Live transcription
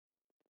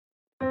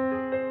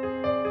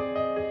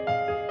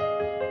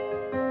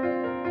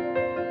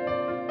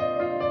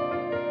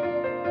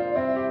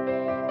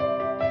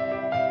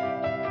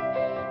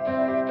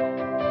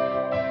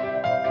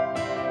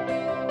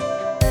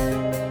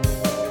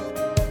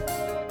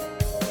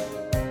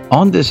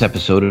On this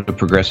episode of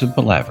Progressive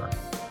Palaver,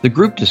 the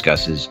group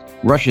discusses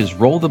Rush's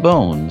Roll the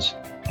Bones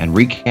and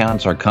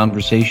recounts our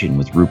conversation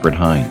with Rupert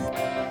Hine.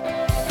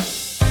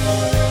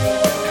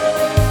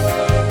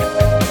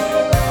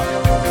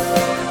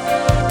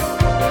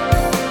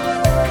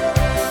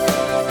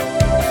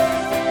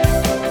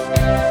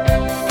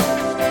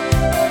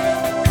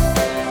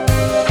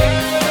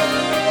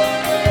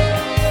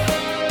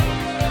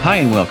 Hi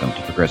and welcome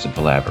to Progressive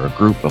Palaver, a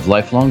group of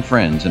lifelong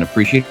friends and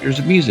appreciators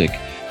of music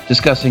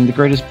discussing the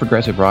greatest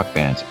progressive rock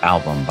bands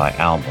album by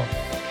album.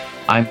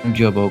 I'm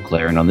Joe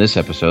Beauclair, and on this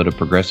episode of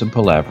Progressive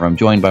Palaver, I'm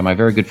joined by my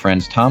very good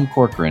friends Tom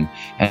Corcoran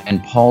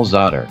and Paul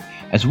Zotter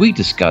as we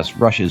discuss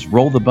Rush's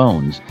Roll the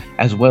Bones,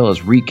 as well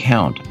as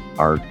recount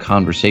our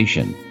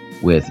conversation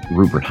with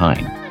Rupert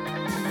Hine.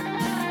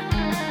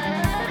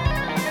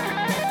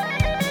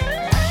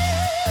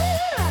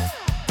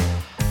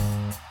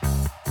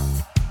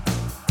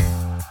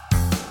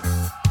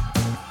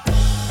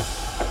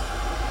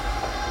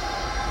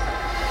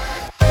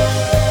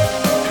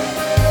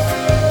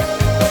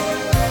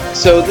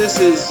 So this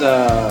is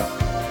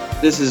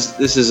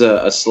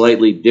a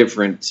slightly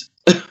different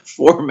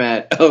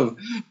format of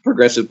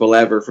Progressive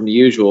Palaver from the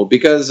usual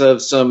because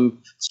of some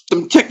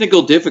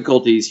technical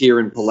difficulties here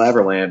in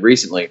Palaverland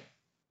recently.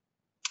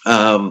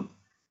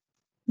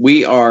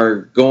 We are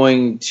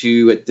going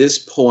to, at this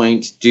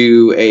point,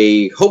 do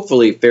a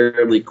hopefully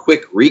fairly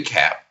quick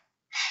recap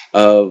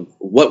of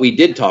what we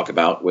did talk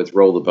about with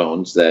Roll the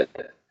Bones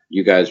that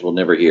you guys will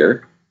never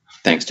hear,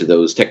 thanks to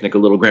those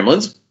technical little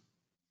gremlins.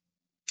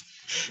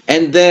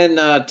 And then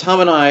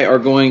Tom and I are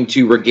going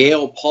to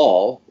regale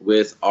Paul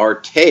with our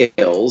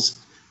tales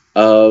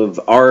of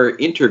our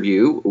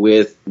interview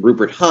with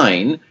Rupert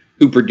Hine,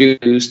 who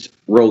produced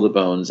Roll the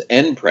Bones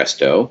and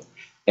Presto,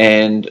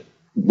 and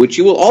which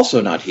you will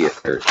also not hear,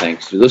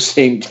 thanks to those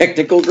same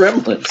technical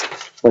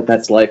gremlins. But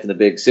that's life in the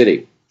big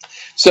city.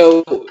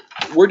 So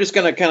we're just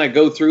going to kind of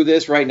go through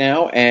this right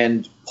now.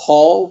 And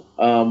Paul,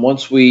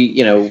 once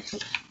we,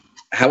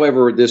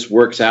 however this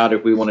works out,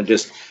 if we want to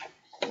just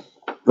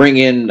bring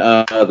in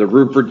the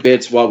Rupert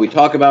bits while we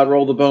talk about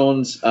Roll the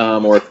Bones,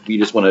 or if you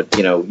just want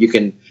to, you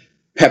can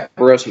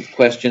pepper us with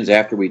questions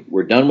after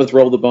we're done with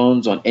Roll the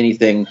Bones on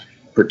anything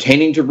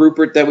pertaining to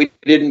Rupert that we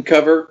didn't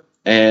cover,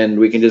 and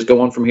we can just go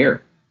on from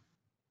here.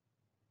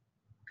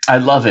 I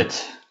love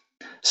it.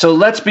 So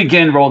let's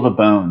begin Roll the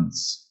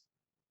Bones.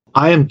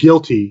 I am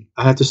guilty,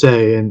 I have to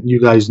say, and you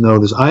guys know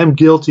this, I am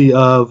guilty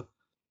of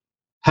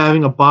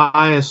having a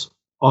bias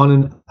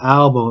on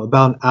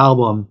about an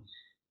album,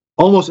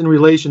 almost in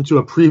relation to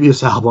a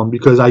previous album,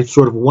 because I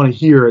sort of want to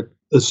hear it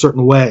a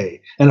certain way.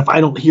 And if I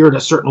don't hear it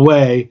a certain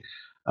way,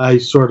 I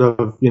sort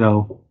of,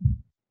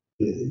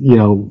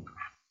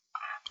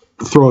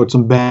 throw it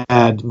some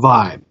bad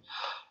vibe.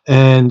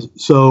 And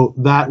so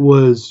that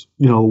was,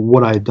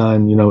 what I had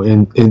done,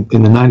 in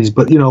the 90s.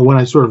 But, when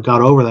I sort of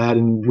got over that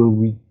and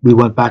when we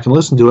went back and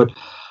listened to it,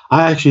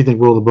 I actually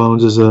think Roll the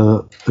Bones is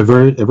a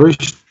very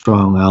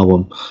strong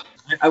album.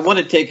 I want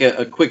to take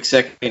a quick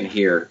second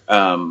here,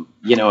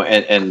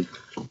 and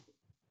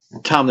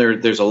Tom,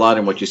 there's a lot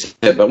in what you said,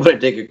 but I want to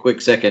take a quick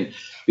second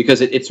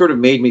because it sort of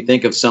made me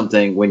think of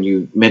something when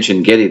you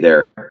mentioned Geddy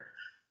there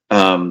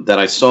that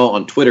I saw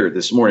on Twitter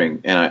this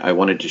morning, and I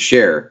wanted to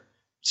share.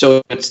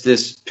 So it's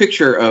this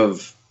picture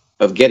of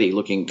Geddy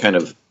looking kind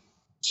of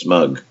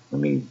smug.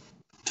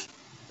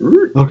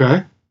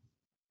 Okay.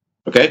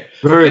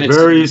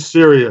 Very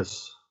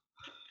serious.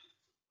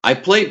 I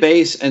play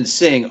bass and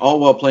sing all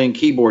while playing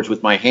keyboards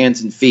with my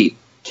hands and feet.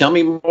 Tell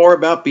me more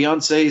about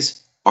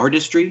Beyonce's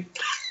artistry.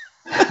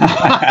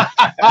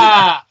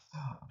 Oh,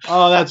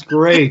 that's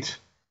great.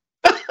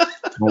 I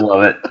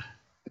love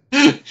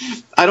it.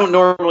 I don't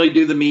normally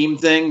do the meme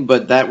thing,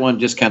 but that one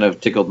just kind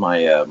of tickled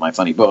my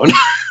funny bone.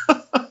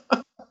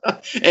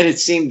 And it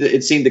seemed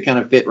to kind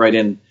of fit right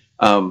in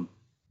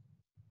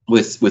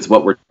with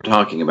what we're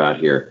talking about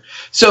here.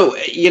 So,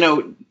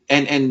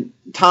 and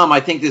Tom,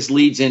 I think this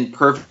leads in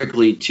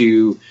perfectly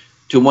to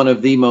one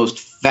of the most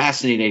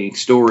fascinating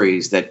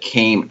stories that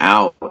came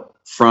out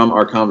from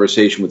our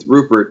conversation with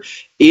Rupert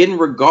in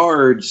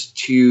regards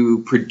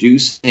to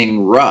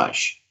producing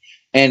Rush.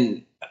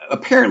 And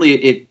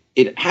apparently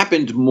it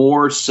happened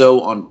more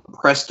so on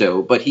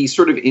Presto, but he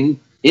sort of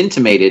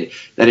intimated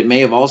that it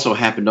may have also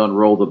happened on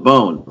Roll the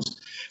Bones.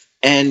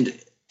 And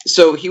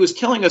so he was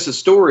telling us a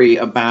story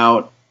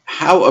about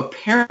how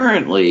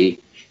apparently,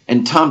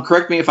 and Tom,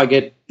 correct me if I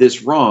get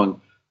this wrong,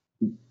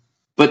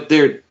 but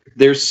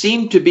there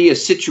seemed to be a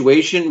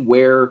situation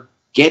where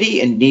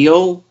Geddy and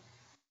Neil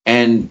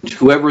and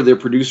whoever their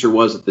producer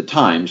was at the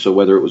time, so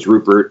whether it was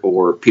Rupert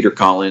or Peter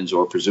Collins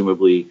or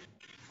presumably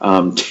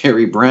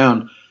Terry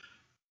Brown,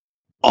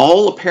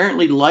 all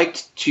apparently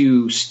liked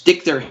to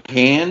stick their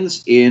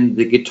hands in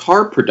the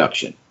guitar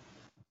production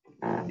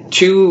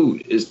to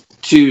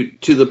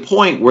the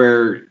point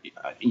where,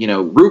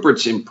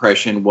 Rupert's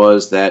impression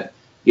was that,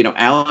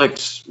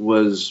 Alex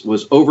was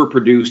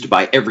overproduced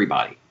by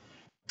everybody.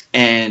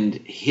 And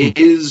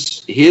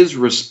his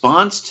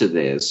response to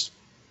this,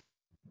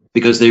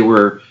 because they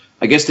were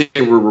I guess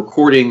they were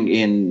recording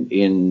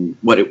in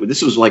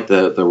this was like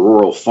the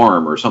rural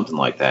farm or something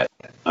like that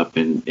up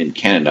in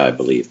Canada, I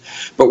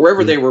believe. But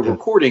wherever they were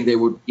recording, they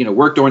would,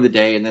 work during the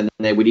day, and then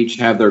they would each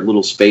have their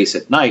little space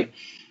at night.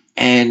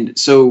 And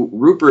so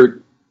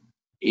Rupert,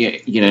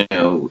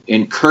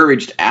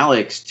 encouraged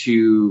Alex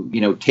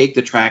to, take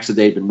the tracks that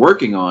they'd been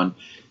working on,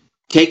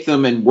 take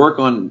them and work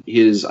on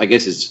his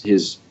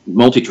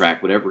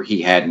multi-track, whatever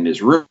he had in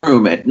his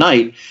room at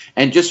night,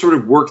 and just sort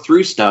of work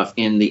through stuff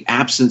in the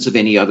absence of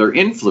any other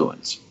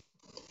influence.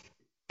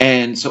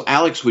 And so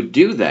Alex would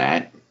do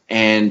that,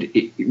 and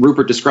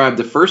Rupert described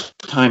the first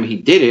time he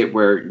did it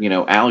where,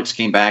 Alex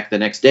came back the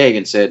next day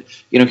and said,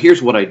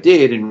 here's what I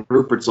did, and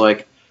Rupert's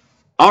like,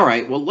 all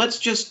right, well, let's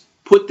just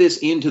put this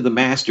into the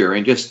master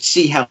and just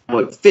see how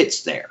it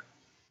fits there.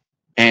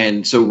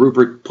 And so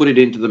Rupert put it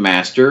into the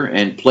master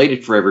and played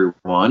it for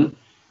everyone.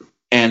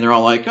 And they're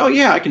all like, oh,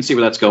 yeah, I can see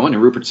where that's going.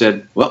 And Rupert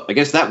said, well, I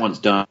guess that one's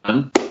done.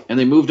 And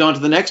they moved on to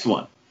the next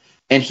one.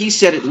 And he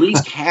said at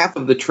least half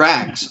of the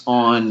tracks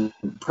on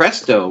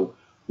Presto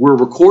were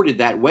recorded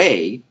that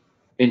way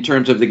in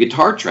terms of the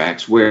guitar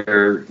tracks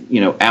where,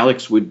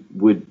 Alex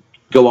would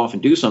go off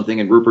and do something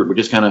and Rupert would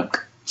just kind of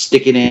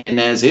stick it in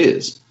as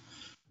is.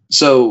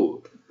 So,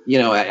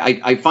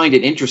 I find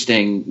it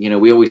interesting.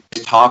 We always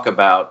talk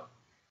about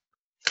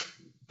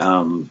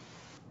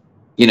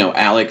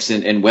Alex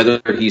and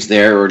whether he's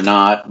there or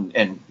not,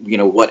 and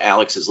what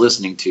Alex is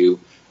listening to.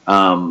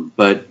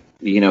 But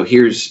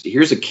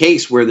here's a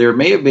case where there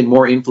may have been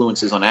more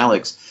influences on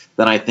Alex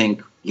than I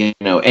think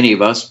any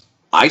of us.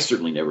 I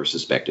certainly never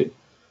suspected.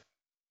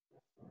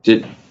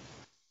 Did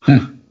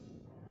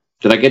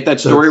I get that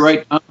story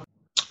right,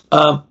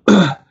 Tom?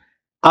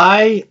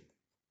 I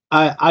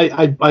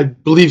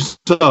believe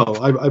so.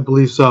 I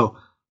believe so.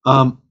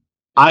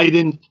 I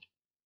didn't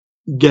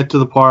get to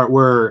the part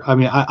where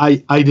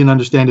I didn't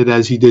understand it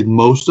as he did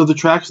most of the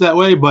tracks that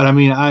way, but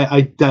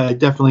I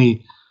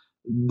definitely,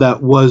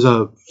 that was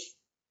a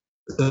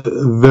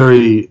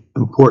very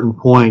important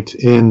point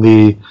in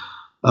the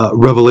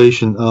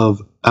revelation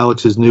of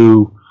Alex's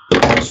new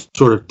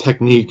sort of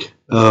technique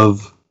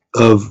of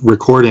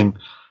recording,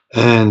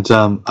 and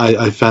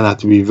I found that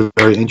to be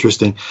very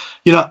interesting.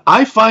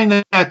 I find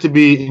that to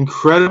be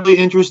incredibly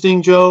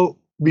interesting, Joe,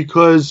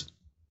 because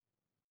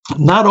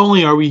not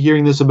only are we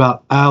hearing this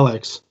about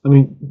Alex,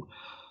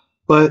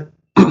 but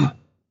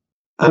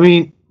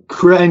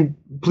and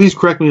please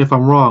correct me if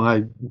I'm wrong.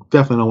 I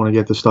definitely don't want to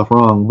get this stuff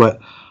wrong, but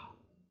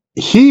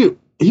he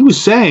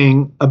was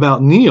saying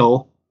about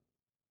Neil,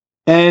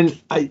 and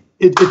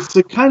it's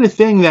the kind of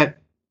thing that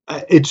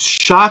it's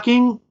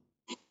shocking,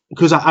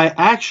 because I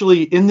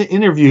actually, in the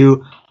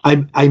interview,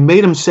 I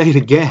made him say it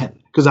again,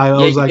 because I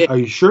was like, are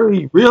you sure?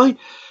 Really?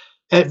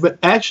 But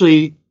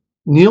actually,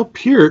 Neil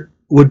Peart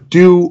would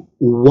do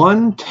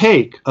one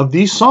take of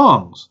these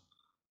songs,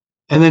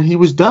 and then he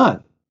was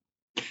done.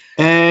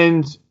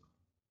 And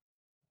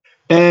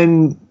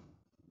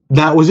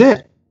that was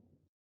it.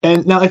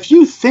 And now, if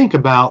you think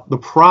about the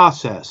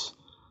process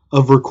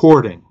of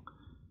recording,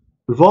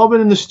 we've all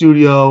been in the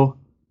studio,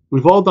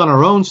 we've all done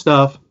our own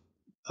stuff.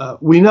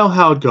 We know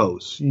how it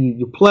goes.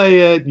 You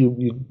play it,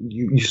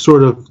 you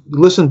sort of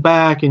listen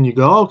back, and you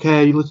go,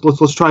 okay,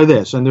 let's try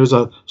this. And there's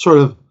a sort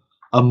of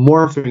a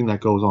morphing that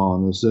goes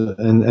on,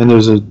 and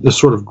there's a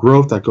sort of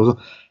growth that goes on.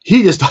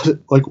 He just does it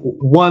like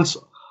once,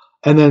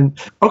 and then,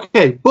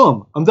 okay,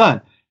 boom, I'm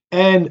done.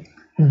 And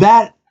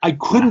that, I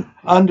couldn't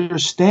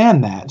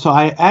understand that. So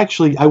I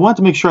wanted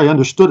to make sure I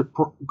understood it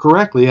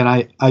correctly, and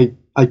I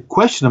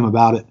questioned him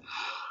about it.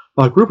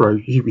 Like,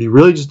 Rupert, he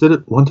really just did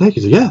it one take?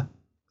 He said, yeah.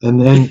 And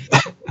then,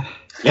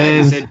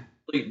 he said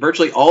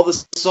virtually all the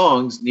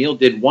songs Neil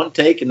did one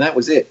take, and that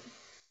was it.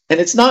 And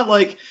it's not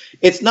like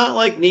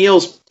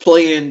Neil's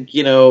playing,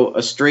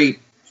 a straight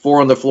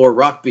 4 on the floor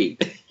rock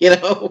beat,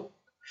 Yeah.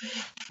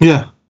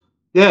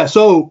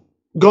 So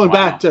going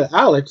back to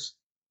Alex,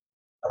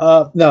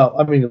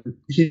 no,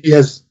 he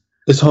has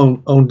his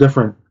own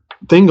different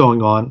thing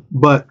going on,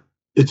 but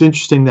it's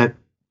interesting that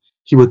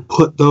he would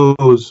put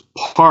those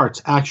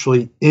parts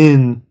actually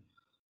in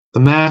the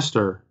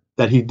master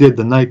that he did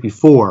the night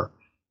before.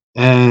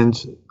 And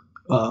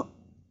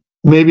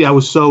maybe I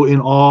was so in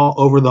awe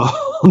over the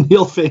whole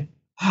Neil thing,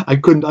 I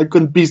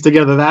couldn't piece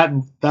together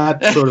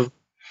that sort of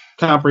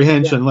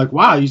comprehension. Yeah. Like,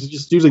 wow, he's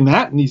just using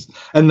that, and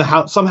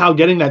somehow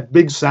getting that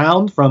big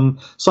sound from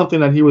something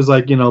that he was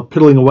like,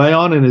 piddling away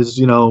on in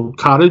his,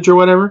 cottage or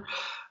whatever,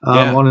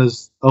 on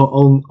his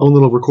own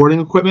little recording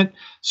equipment.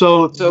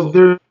 So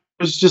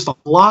there's just a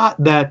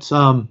lot that,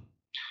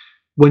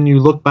 when you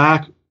look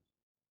back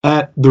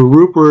at the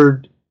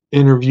Rupert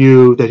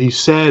interview that he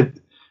said,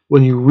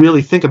 when you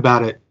really think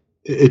about it,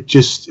 it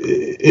just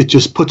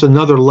puts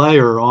another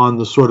layer on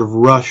the sort of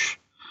Rush,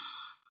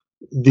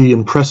 the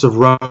impressive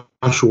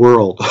Rush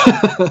world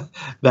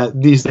that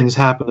these things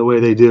happen the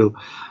way they do.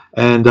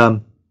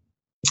 And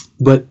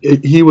but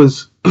he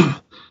was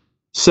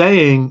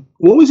saying,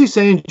 what was he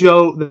saying,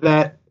 Joe,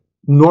 that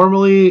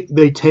normally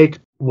they take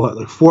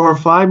like 4 or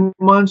 5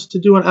 months to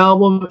do an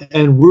album,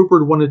 and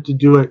Rupert wanted to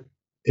do it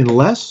in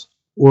less?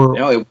 or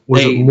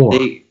was it more?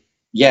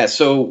 Yeah,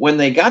 so when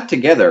they got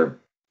together,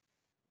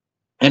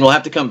 and we'll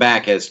have to come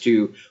back as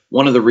to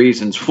one of the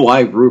reasons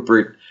why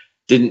Rupert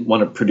didn't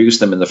want to produce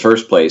them in the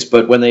first place.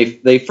 But when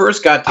they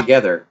first got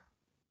together,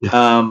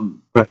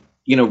 Right.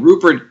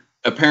 Rupert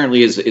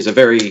apparently is a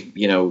very,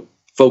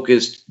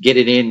 focused, get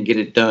it in, get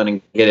it done,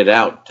 and get it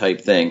out type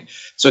thing.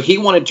 So he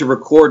wanted to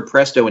record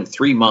Presto in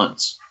 3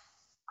 months,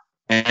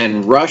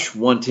 and Rush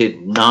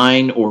wanted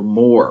 9 or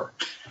more.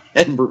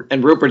 And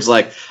Rupert's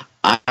like,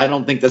 I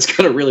don't think that's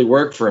going to really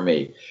work for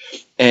me.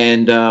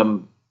 And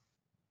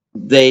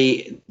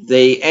they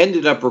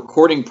ended up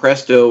recording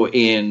Presto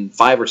in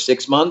 5 or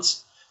 6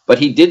 months, but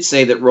he did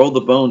say that Roll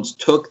the Bones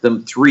took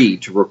them 3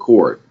 to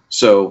record.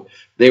 So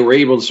they were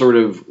able to sort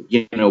of,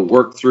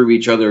 work through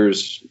each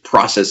other's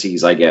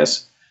processes, I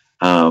guess,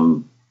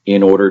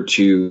 in order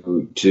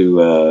to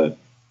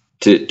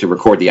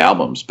record the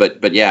albums.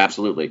 But yeah,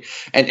 absolutely.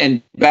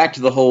 And back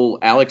to the whole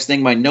Alex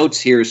thing, my notes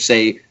here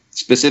say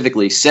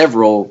specifically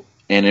several,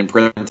 and in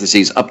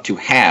parentheses, up to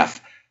half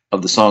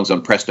of the songs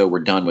on Presto were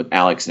done with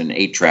Alex in an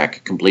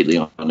 8-track completely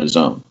on his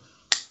own.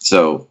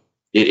 So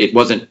it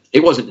wasn't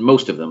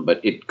most of them, but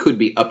it could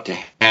be up to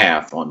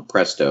half on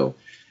Presto.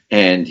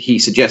 And he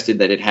suggested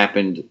that it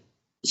happened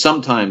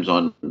sometimes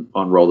on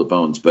Roll the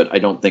Bones, but I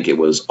don't think it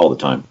was all the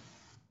time.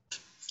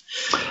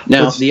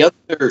 Now, the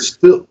other...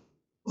 Still,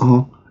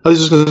 I was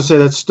just going to say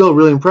that's still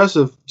really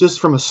impressive, just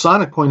from a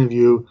sonic point of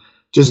view,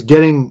 just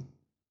getting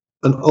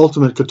an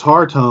ultimate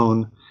guitar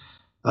tone.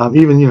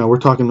 Even, we're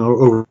talking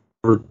over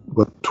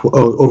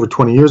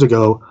 20 years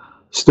ago,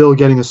 still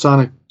getting a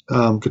sonic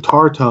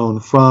guitar tone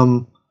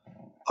from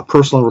a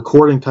personal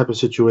recording type of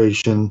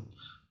situation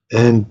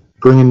and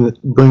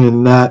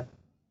bringing that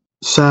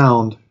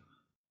sound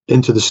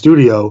into the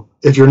studio.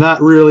 If you're not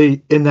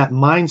really in that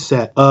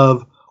mindset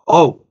of,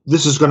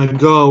 this is going to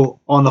go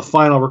on the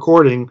final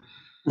recording,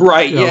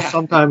 right?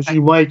 Sometimes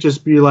you might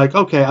just be like,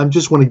 okay, I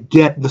just want to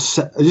get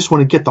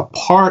the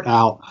part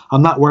out.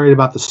 I'm not worried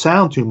about the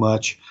sound too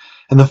much.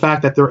 And the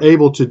fact that they're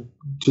able to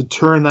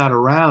turn that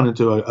around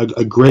into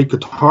a great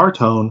guitar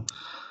tone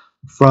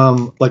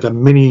from like a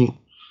mini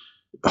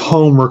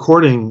home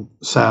recording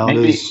sound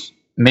is...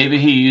 Maybe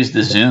he used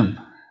the Zoom.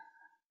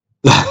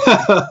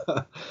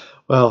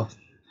 Well,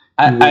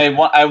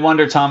 I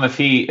wonder, Tom, if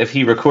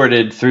he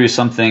recorded through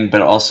something,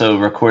 but also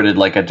recorded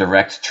like a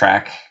direct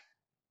track,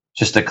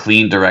 just a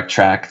clean direct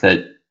track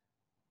that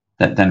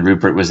then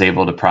Rupert was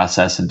able to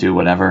process and do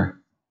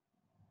whatever.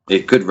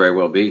 It could very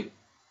well be.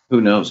 Who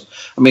knows?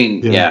 I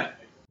mean, yeah.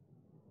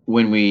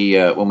 When we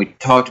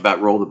talked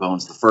about Roll the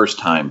Bones the first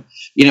time,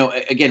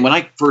 again, when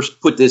I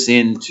first put this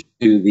into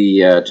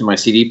to my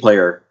CD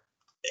player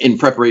in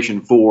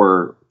preparation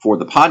for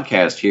the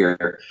podcast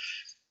here,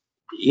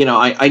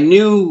 I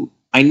knew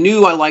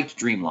I liked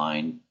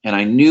Dreamline, and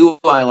I knew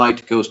I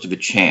liked Ghost of a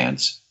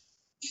Chance.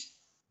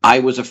 I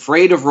was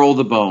afraid of Roll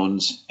the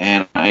Bones,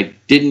 and I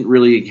didn't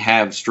really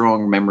have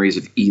strong memories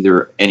of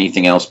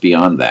anything else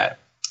beyond that.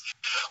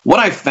 What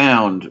I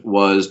found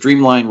was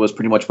Dreamline was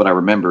pretty much what I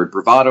remembered.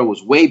 Bravado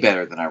was way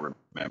better than I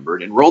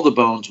remembered, and Roll the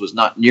Bones was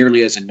not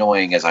nearly as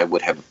annoying as I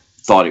would have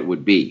thought it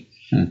would be.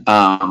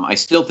 I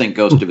still think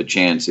Ghost of a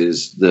Chance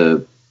is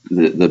the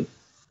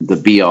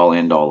be-all,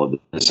 end-all of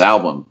this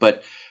album.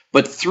 But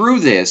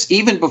through this,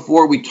 even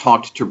before we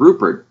talked to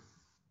Rupert,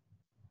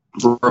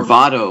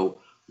 Bravado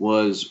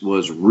was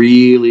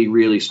really,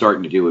 really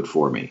starting to do it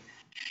for me.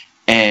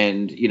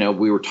 And,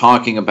 we were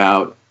talking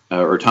about,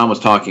 or Tom was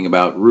talking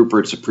about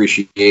Rupert's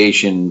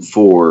appreciation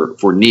for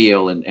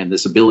Neil and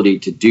this ability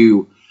to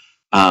do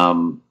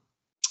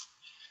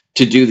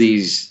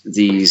these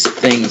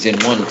things in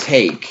one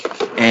take.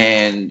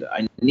 And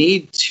I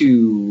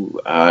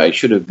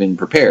should have been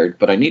prepared,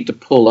 but I need to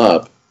pull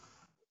up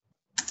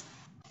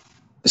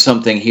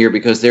something here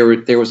because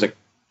there's a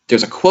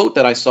quote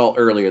that I saw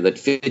earlier that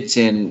fits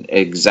in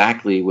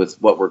exactly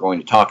with what we're going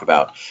to talk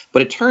about.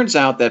 But it turns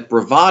out that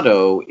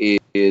Bravado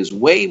is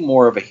way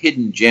more of a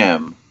hidden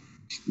gem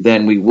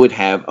than we would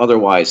have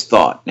otherwise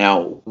thought.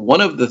 Now,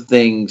 one of the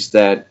things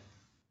that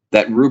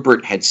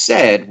Rupert had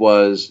said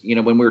was,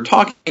 when we were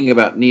talking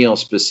about Neil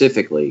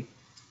specifically,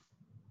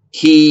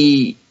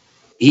 he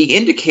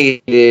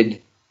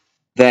indicated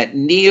that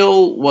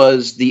Neil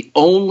was the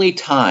only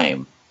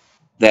time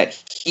that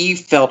he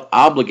felt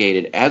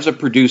obligated as a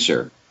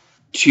producer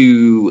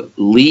to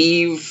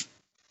leave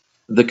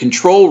the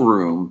control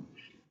room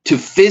to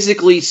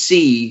physically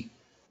see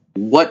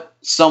what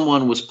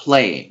someone was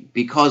playing,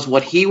 because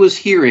what he was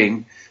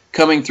hearing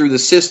coming through the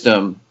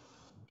system,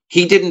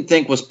 he didn't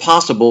think was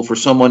possible for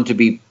someone to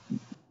be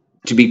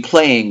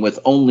playing with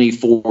only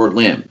 4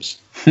 limbs.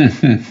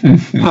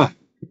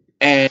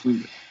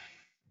 And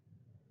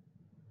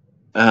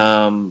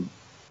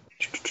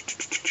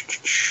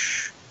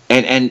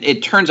and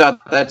it turns out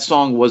that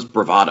song was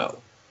Bravado.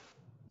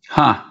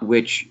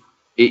 Which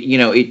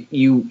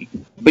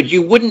but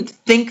you wouldn't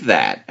think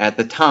that at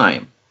the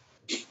time.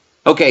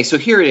 Okay, so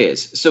here it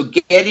is. So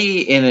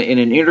Geddy, in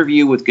an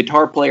interview with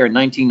Guitar Player in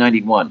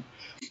 1991,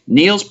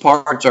 Neil's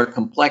parts are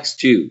complex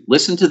too.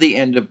 Listen to the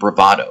end of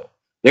Bravado.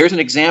 There's an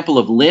example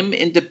of limb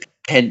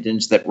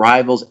independence that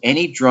rivals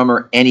any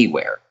drummer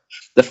anywhere.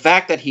 The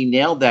fact that he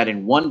nailed that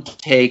in one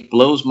take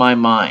blows my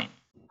mind.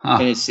 Huh.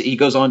 And he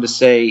goes on to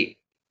say,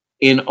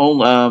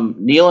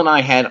 Neil and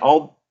I had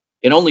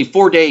in only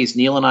 4 days,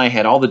 Neil and I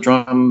had all the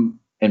drum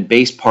and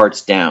bass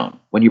parts down.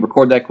 When you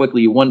record that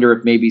quickly, you wonder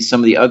if maybe some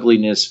of the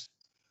ugliness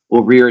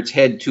will rear its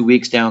head 2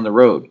 weeks down the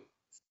road.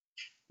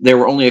 There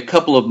were only a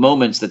couple of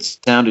moments that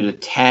sounded a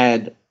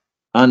tad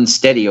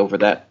unsteady over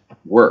that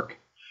work.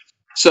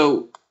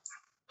 So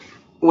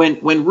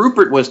when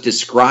Rupert was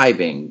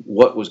describing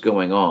what was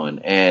going on,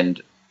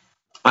 and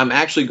I'm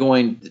actually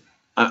going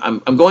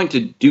to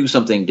do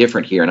something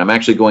different here, and I'm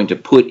actually going to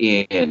put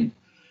in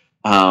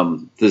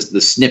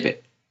the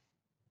snippet.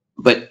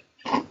 But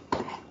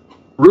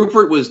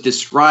Rupert was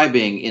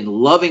describing in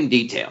loving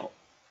detail.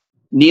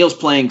 Neil's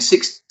playing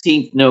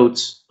 16th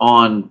notes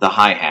on the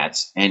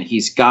hi-hats, and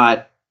he's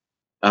got,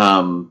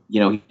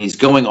 he's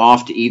going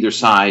off to either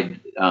side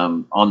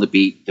on the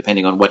beat,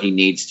 depending on what he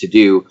needs to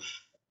do,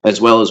 as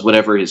well as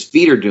whatever his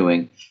feet are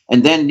doing.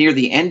 And then near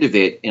the end of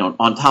it,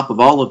 on top of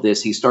all of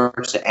this, he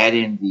starts to add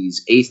in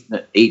these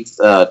eighth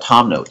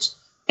tom notes,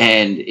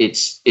 and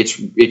it's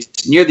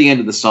near the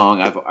end of the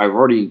song.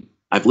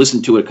 I've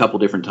listened to it a couple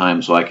different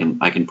times, so I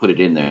can put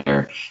it in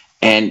there.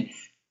 And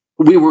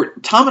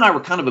Tom and I were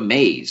kind of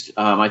amazed.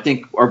 I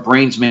think our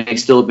brains may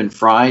still have been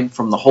fried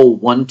from the whole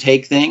one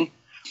take thing,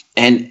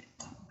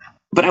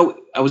 but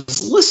I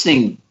was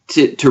listening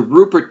to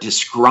Rupert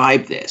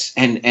describe this,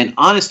 and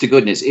honest to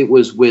goodness, it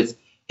was with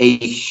a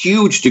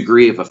huge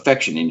degree of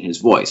affection in his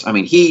voice. I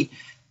mean, he,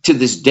 to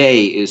this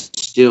day, is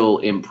still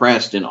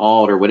impressed and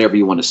awed, or whatever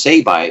you want to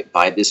say,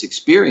 by this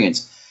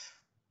experience.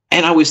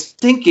 And I was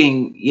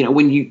thinking,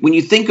 when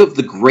you think of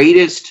the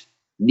greatest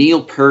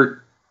Neil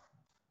Peart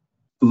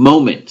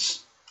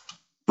moments,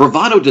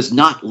 bravado does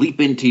not leap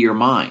into your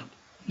mind.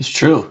 It's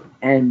true.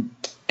 And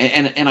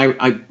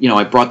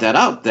I brought that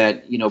up,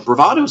 that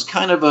bravado is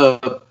kind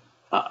of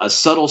a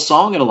subtle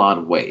song in a lot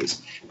of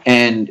ways,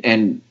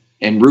 and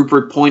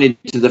Rupert pointed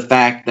to the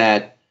fact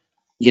that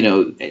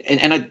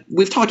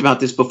we've talked about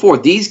this before.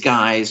 These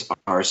guys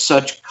are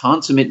such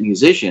consummate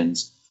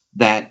musicians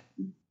that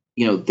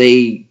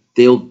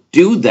they'll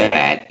do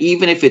that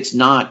even if it's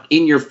not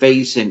in your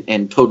face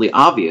and totally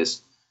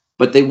obvious,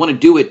 but they want to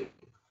do it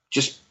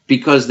just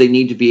because they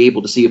need to be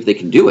able to see if they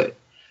can do it.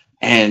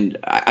 And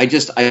I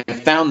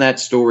found that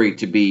story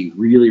to be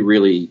really,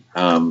 really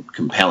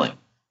compelling.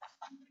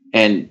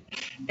 And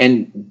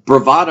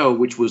bravado,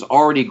 which was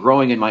already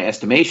growing in my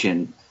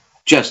estimation,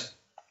 just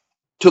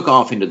took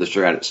off into the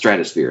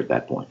stratosphere at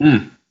that point.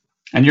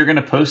 And you're going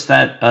to post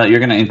that? You're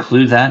going to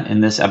include that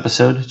in this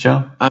episode,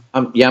 Joe?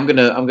 I'm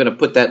gonna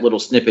put that little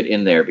snippet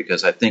in there,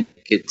 because I think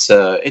it's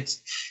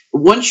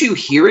once you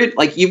hear it,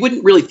 like, you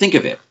wouldn't really think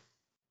of it,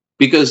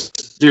 because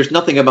there's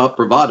nothing about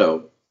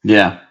bravado,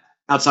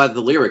 outside of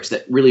the lyrics,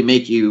 that really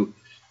make you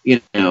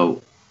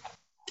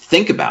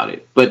think about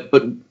it. But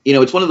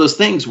it's one of those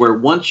things where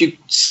once you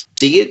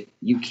see it,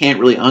 you can't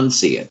really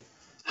unsee it.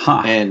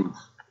 And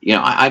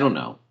I don't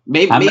know.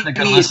 Maybe I'm going to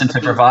go listen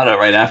to bravado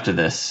right after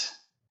this.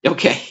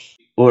 Okay.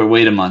 Or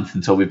wait a month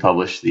until we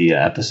publish the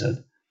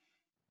episode.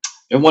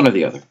 And one or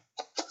the other.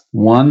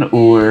 One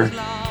or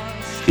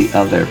the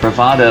other.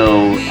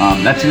 Bravado,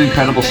 that's an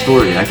incredible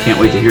story. I can't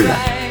wait to hear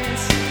that.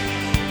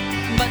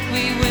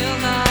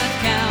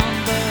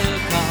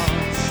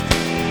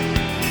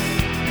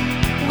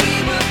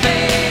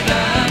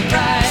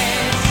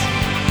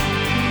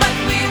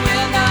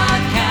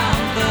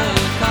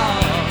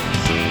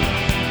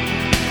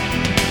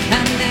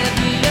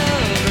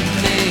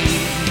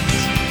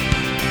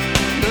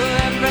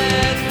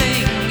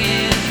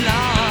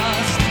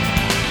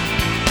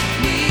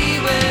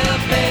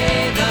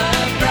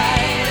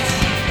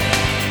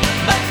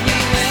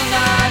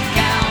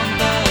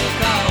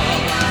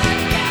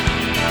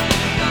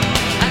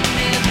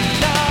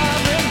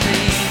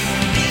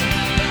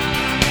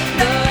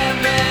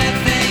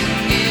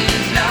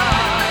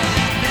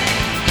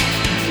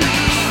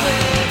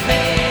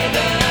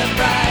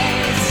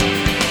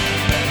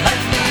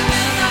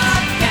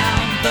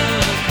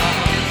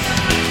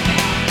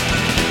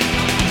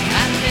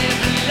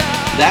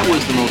 That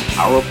was the most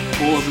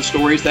powerful of the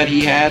stories that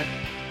he had.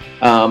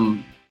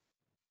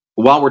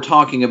 While we're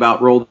talking about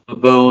Roll the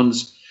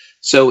Bones,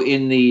 so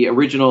in the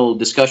original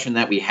discussion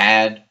that we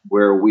had,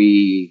 where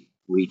we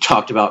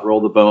talked about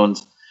Roll the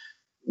Bones,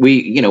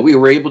 we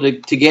were able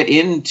to get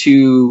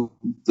into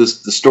the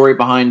story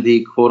behind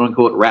the quote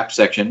unquote rap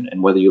section,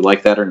 and whether you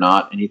like that or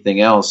not,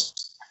 anything else.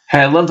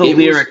 Hey, I love the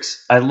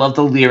lyrics. I love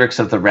the lyrics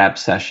of the rap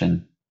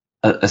session.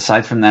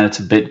 Aside from that, it's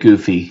a bit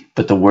goofy,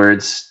 but the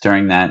words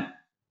during that,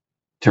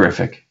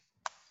 terrific.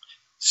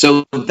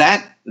 So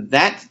that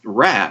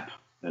rap,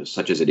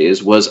 such as it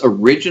is, was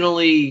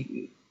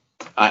originally,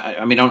 I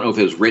don't know if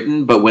it was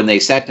written, but when they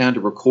sat down to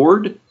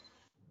record,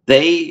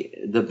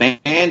 the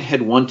band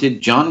had wanted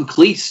John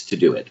Cleese to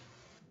do it.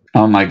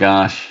 Oh my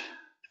gosh.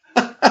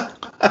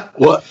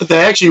 Well,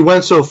 they actually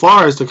went so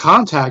far as to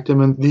contact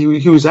him, and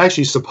he was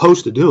actually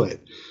supposed to do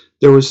it.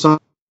 There was some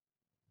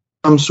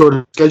some sort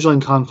of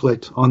scheduling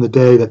conflict on the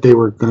day that they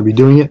were going to be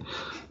doing it,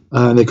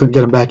 and they couldn't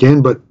get him back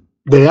in. But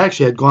they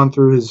actually had gone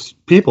through his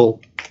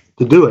people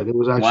to do it. It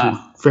was actually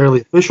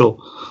fairly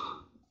official.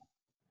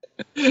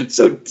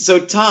 So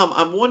Tom,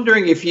 I'm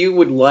wondering if you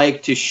would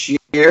like to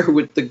share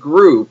with the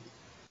group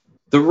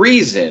the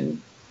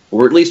reason,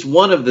 or at least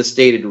one of the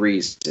stated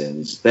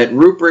reasons, that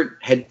Rupert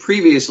had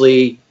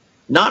previously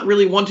not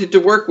really wanted to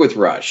work with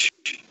Rush.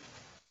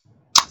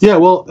 Yeah,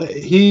 well,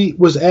 he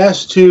was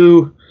asked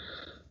to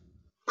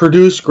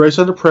produce Grace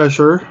Under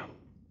Pressure,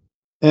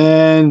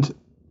 and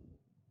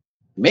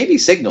maybe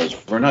Signals,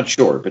 we're not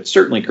sure, but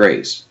certainly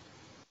Grace.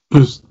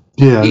 It's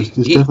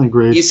definitely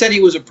Grace. He said he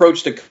was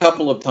approached a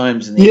couple of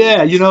times in the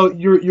Yeah, you know,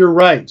 you're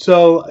right.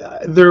 So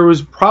there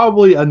was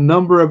probably a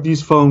number of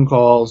these phone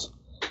calls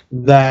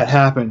that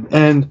happened.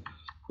 And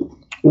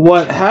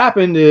what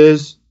happened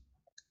is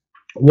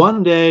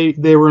one day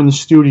they were in the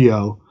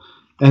studio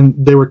and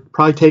they were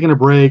probably taking a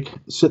break,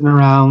 sitting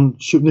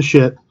around, shooting the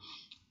shit,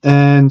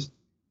 and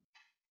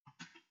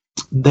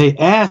they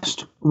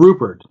asked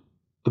Rupert,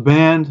 the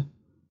band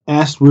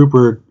asked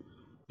Rupert,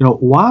 you know,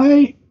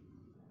 why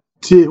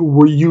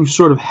were you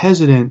sort of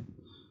hesitant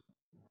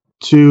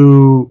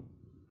to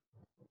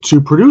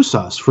produce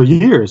us for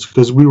years?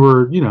 Because we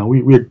were, you know,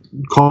 we had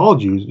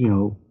called you, you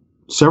know,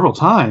 several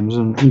times,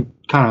 and you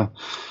kind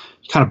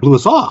of blew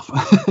us off.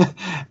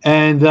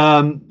 And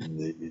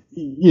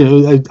you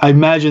know, I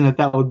imagine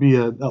that would be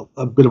a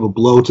bit of a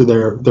blow to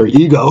their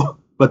ego,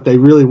 but they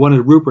really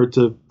wanted Rupert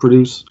to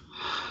produce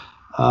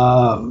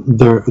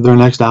their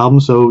next album.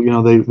 So, you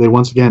know, they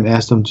once again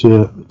asked him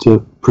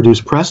to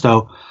produce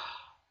Presto.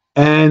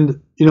 And,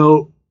 you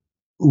know,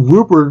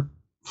 Rupert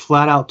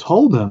flat out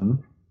told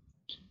him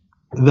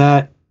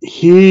that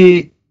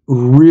he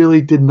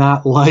really did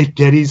not like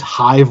Geddy's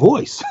high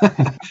voice,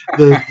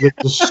 the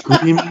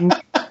screaming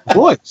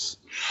voice.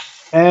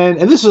 And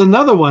this is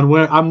another one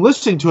where I'm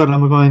listening to it and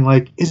I'm going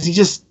like,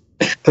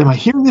 am I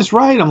hearing this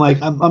right? I'm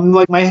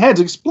like, my head's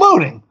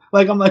exploding.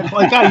 Like, I'm like,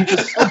 God,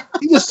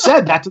 he just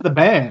said that to the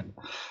band.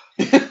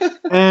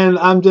 And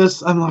I'm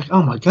like,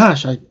 oh my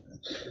gosh.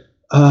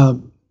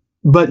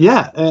 But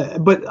yeah,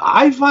 but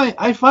I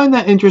find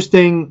that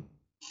interesting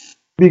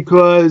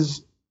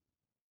because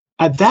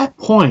at that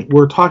point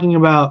we're talking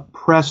about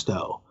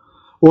Presto,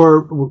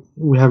 or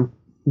we haven't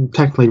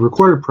technically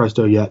recorded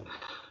Presto yet,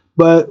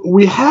 but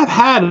we have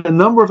had a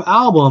number of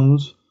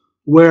albums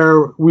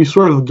where we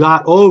sort of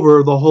got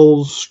over the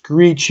whole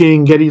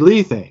screeching Geddy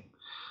Lee thing.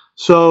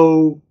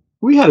 So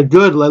we had a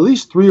good, at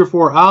least 3 or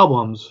 4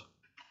 albums,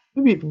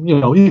 maybe, you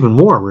know, even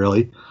more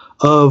really,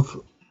 of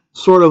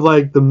sort of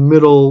like the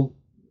middle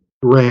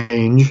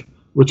range,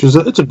 which is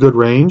it's a good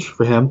range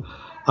for him,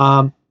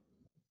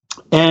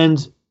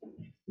 and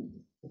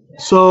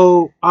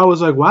so I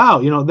was like, wow,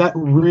 you know, that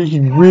he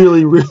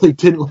really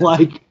didn't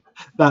like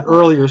that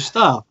earlier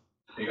stuff,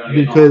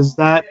 because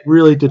that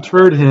really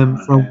deterred him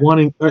from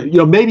wanting, you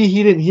know, maybe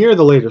he didn't hear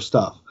the later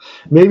stuff.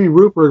 Maybe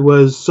Rupert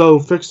was so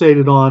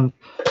fixated on,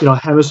 you know,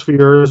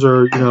 Hemispheres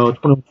or, you know,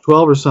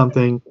 2012 or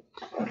something,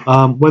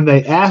 when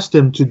they asked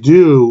him to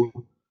do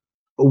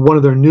one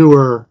of their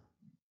newer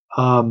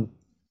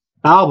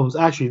albums.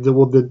 Actually,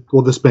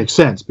 this makes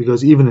sense,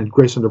 because even in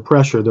Grace Under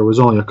Pressure, there was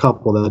only a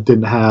couple that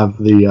didn't have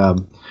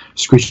the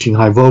screeching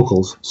high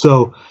vocals.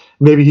 So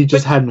maybe he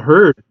just hadn't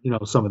heard, you know,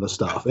 some of the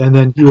stuff, and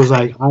then he was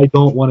like, I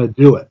don't want to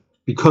do it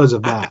because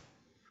of that.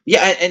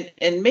 Yeah,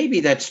 and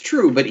maybe that's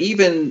true, but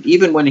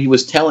even when he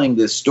was telling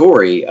this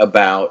story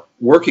about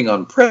working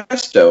on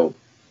Presto,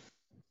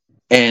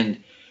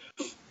 and,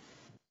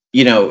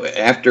 you know,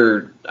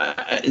 after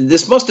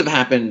this must have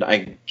happened,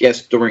 I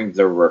guess, during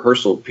the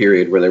rehearsal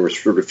period where they were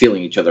sort of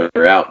feeling each other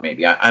out,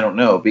 maybe. I don't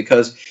know,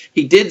 because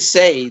he did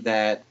say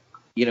that,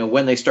 you know,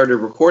 when they started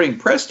recording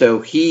Presto,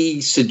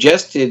 he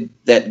suggested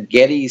that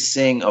Geddy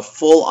sing a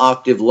full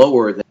octave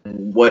lower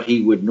than what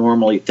he would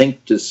normally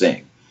think to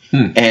sing.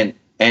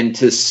 And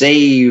to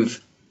save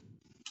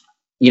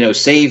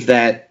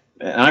that,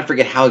 and I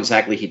forget how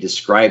exactly he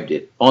described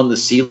it, on the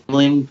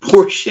ceiling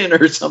portion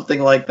or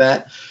something like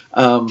that,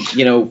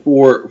 you know,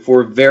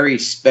 for very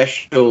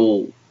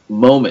special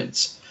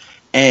moments.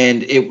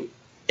 And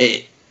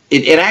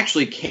it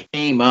actually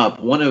came up.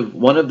 One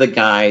of the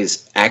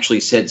guys actually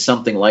said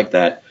something like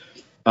that.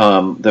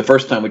 The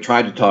first time we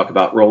tried to talk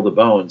about Roll the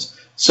Bones,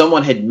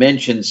 someone had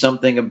mentioned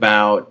something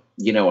about,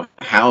 you know,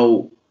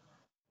 how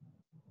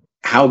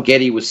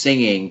Geddy was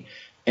singing,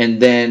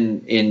 and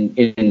then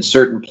in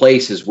certain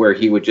places where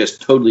he would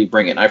just totally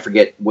bring it. I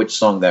forget which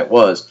song that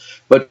was,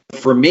 but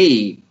for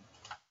me,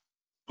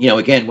 you know,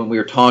 again, when we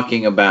were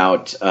talking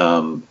about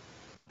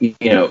you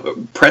know,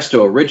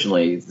 Presto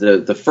originally,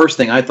 the first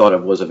thing I thought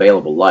of was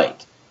Available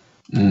Light,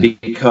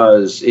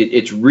 because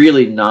it's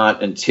really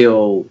not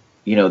until,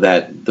 you know,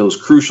 that those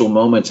crucial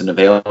moments in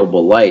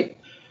Available Light.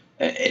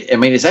 I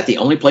mean, is that the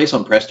only place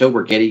on Presto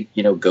where Geddy,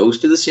 you know, goes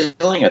to the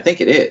ceiling? I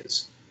think it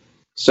is.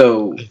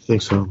 So I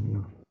think so.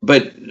 Yeah.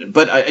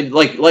 But I,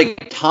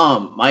 like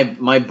Tom,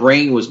 my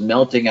brain was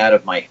melting out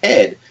of my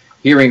head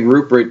hearing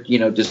Rupert, you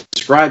know,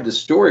 describe the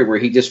story where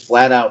he just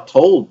flat out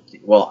told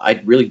well,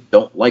 I really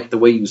don't like the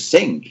way you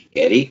sing,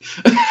 Geddy.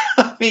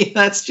 I mean,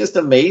 that's just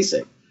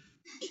amazing.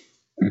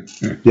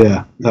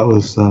 Yeah, that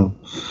was.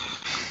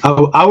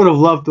 I would have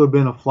loved to have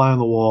been a fly on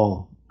the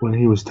wall when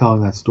he was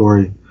telling that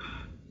story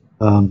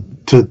to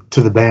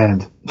the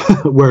band,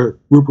 where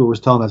Rupert was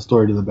telling that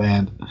story to the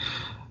band.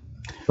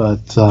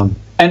 But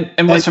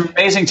and what's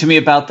amazing to me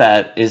about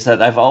that is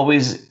that I've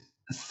always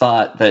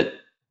thought that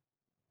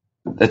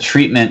the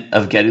treatment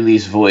of Geddy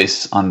Lee's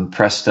voice on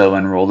Presto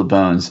and Roll the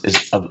Bones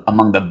is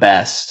among the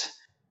best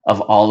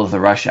of all of the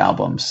Rush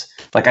albums.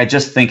 Like, I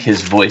just think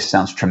his voice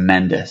sounds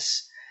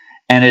tremendous.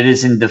 And it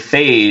is in the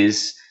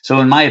phase. So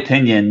in my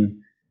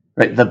opinion,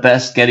 right, the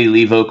best Geddy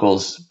Lee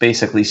vocals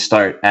basically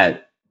start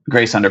at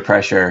Grace Under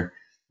Pressure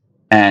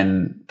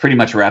and pretty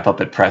much wrap up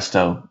at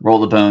Presto. Roll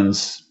the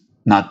Bones,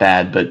 not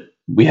bad, but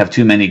we have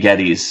too many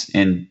Gettys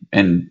in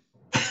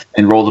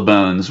Roll the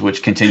Bones,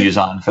 which continues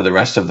on for the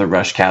rest of the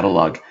Rush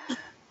catalog.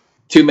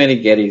 Too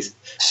many Gettys.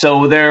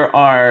 So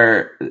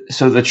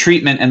the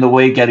treatment and the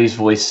way Geddy's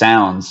voice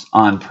sounds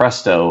on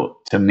Presto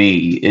to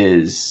me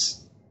is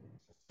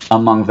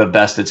among the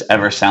best it's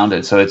ever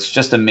sounded. So it's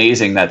just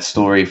amazing, that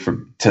story,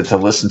 to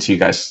listen to you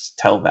guys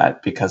tell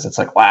that, because it's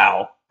like,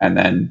 wow. And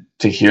then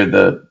to hear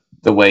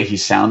the way he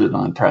sounded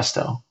on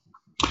Presto.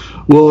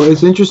 Well,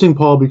 it's interesting,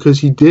 Paul,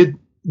 because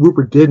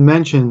Rupert did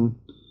mention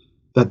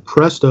that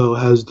Presto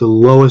has the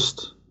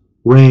lowest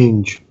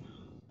range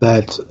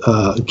that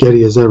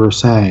Geddy has ever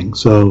sang.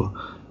 So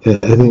I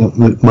think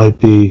it might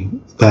be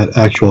that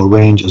actual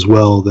range as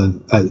well,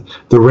 than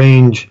the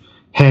range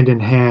hand in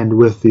hand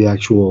with the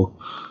actual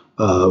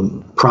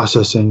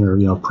processing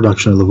or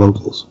production of the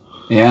vocals.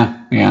 Yeah.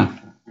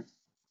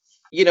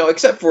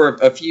 Except for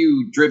a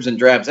few dribs and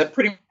drabs, that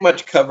pretty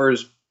much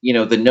covers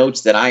the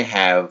notes that I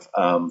have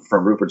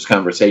from Rupert's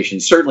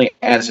conversation, certainly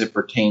as it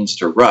pertains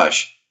to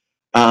Rush.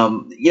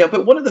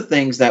 But one of the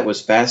things that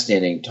was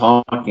fascinating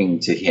talking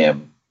to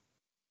him,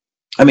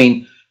 I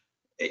mean,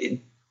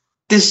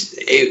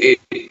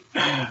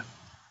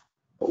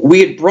 we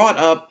had brought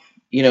up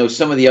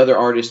some of the other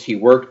artists he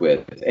worked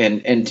with,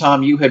 and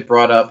Tom, you had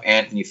brought up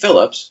Anthony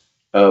Phillips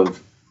of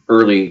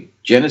early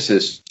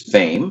Genesis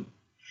fame,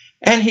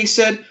 and he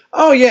said,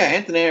 "Oh yeah,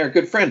 Anthony and I are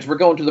good friends. We're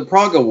going to the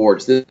Prague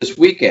Awards this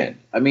weekend."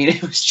 I mean,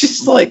 it was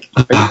just like,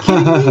 are you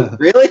kidding me?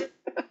 Really?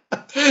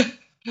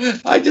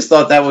 I just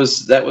thought that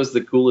was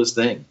the coolest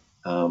thing,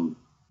 and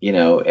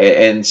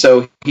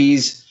so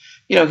he's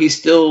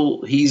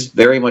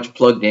very much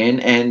plugged in,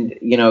 and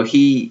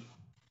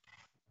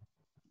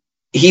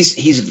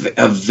he's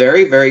a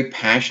very, very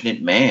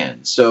passionate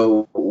man.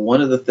 So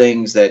one of the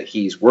things that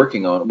he's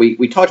working on,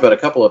 we talked about a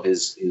couple of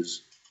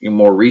his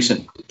more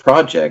recent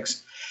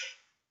projects,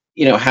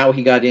 how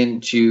he got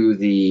into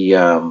the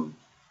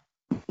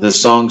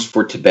Songs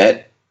for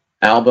Tibet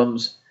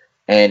albums,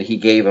 and he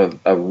gave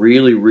a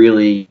really,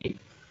 really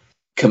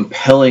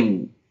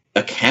compelling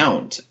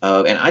account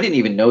of, and I didn't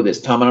even know this,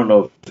 Tom, I don't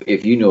know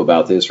if you knew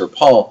about this, or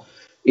Paul,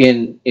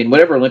 in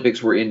whatever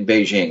Olympics were in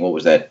Beijing, what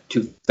was that,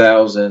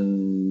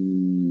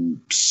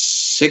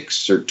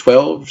 2006 or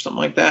 12 or something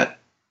like that?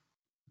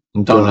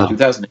 Don't know.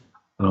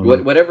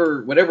 2008.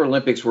 Whatever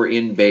Olympics were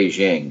in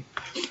Beijing.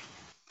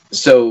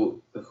 So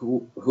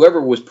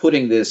whoever was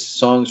putting this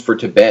Songs for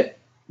Tibet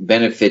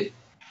benefit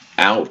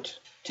out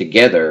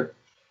together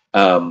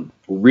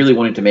really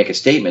wanted to make a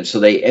statement. So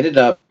they ended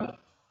up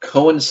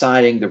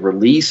coinciding the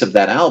release of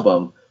that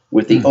album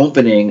with the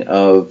opening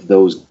of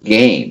those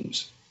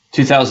games.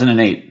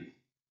 2008.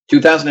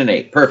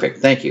 2008. Perfect.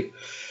 Thank you.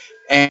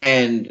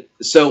 And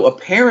so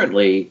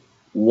apparently,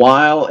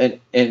 while and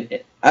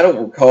I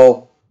don't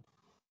recall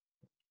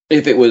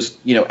if it was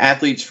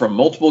athletes from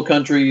multiple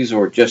countries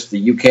or just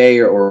the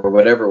UK or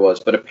whatever it was,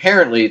 but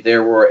apparently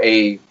there were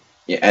a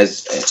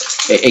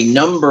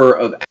number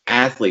of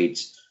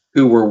athletes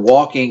who were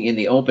walking in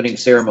the opening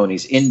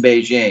ceremonies in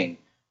Beijing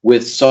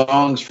with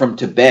Songs from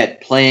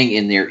Tibet playing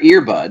in their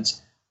earbuds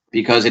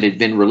because it had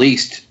been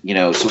released,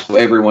 so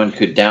everyone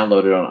could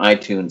download it on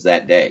iTunes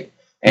that day.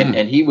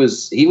 And he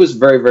was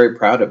very, very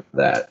proud of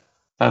that.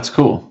 That's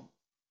cool.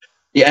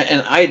 Yeah,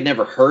 and I had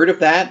never heard of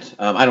that.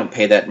 I don't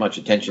pay that much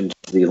attention to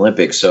the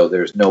Olympics, so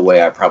there's no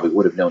way I probably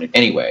would have known it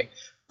anyway.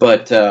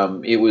 But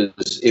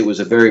it was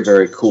a very,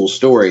 very cool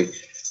story.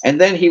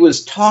 And then he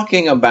was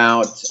talking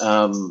about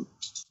a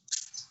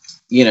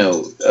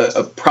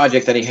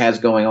project that he has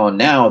going on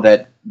now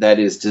that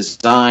is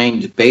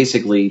designed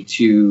basically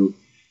to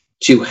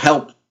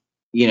help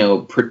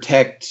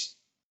protect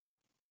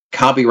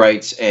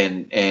copyrights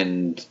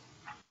and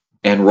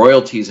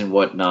royalties and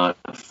whatnot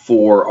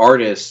for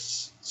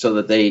artists, so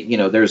that they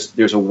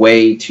there's a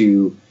way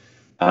to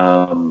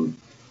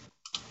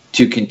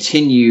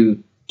continue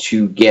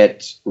to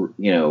get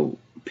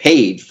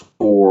paid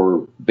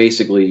for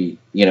basically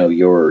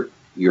your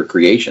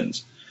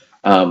creations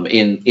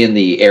in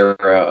the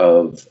era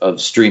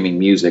of streaming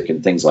music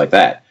and things like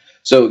that.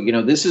 So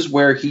this is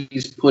where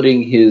he's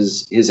putting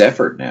his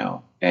effort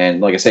now,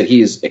 and like I said,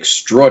 he is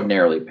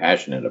extraordinarily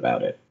passionate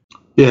about it.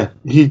 Yeah,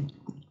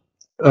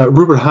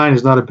 Rupert Hine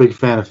is not a big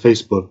fan of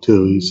Facebook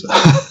too. He's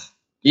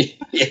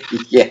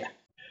yeah.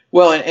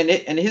 Well,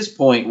 and his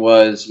point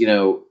was,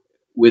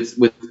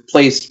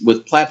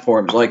 with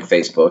platforms like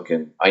Facebook,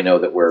 and I know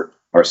that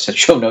our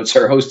show notes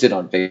are hosted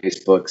on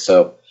Facebook,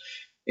 so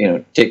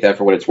take that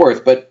for what it's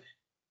worth. But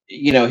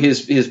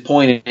his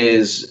point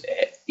is,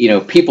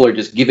 people are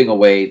just giving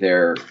away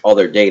all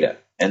their data,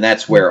 and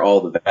that's where all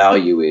the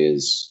value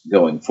is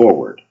going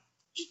forward.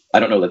 I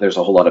don't know that there's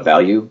a whole lot of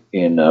value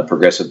in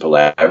progressive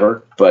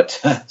palaver, but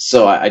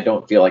so I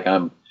don't feel like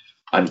I'm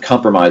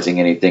compromising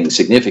anything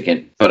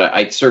significant. But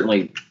I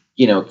certainly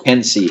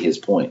can see his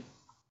point.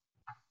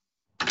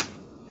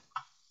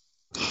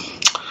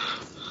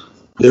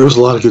 There was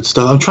a lot of good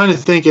stuff. I'm trying to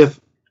think if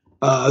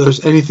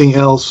there's anything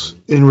else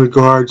in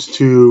regards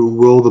to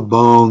Roll the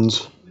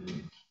Bones,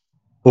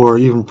 or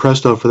even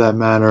Presto for that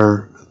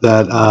matter,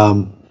 that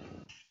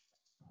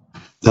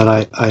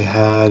I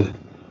had.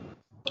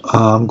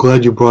 I'm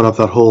glad you brought up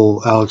that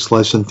whole Alex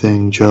Lifeson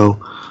thing, Joe,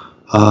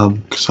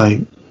 because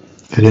I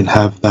didn't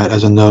have that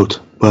as a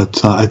note.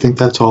 But I think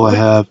that's all I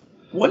have.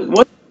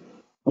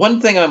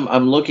 One thing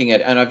I'm looking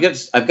at, and I've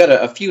got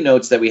a few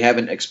notes that we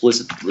haven't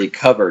explicitly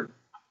covered,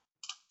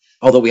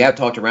 although we have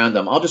talked around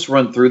them. I'll just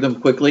run through them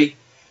quickly.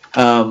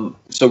 So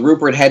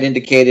Rupert had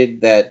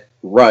indicated that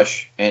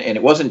Rush, and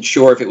it wasn't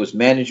sure if it was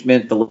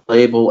management, the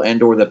label,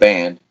 and or the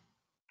band,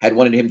 had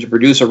wanted him to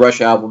produce a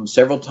Rush album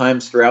several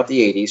times throughout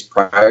the 80s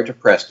prior to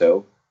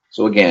Presto.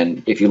 So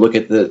again, if you look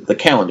at the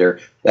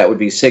calendar, that would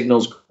be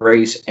Signals,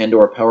 Grace, and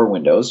or Power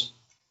Windows.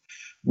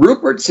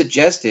 Rupert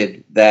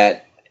suggested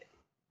that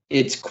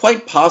it's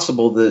quite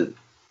possible that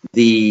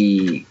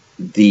the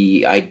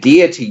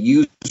idea to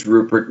use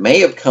Rupert may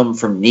have come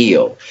from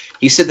Neil.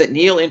 He said that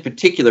Neil in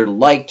particular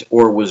liked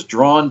or was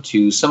drawn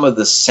to some of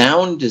the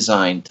sound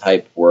design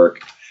type work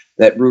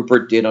that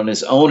Rupert did on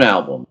his own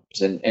albums.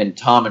 And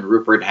Tom and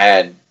Rupert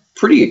had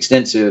pretty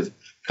extensive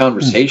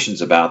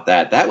conversations about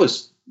that. That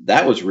was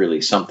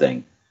really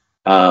something.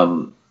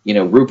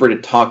 Rupert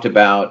had talked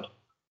about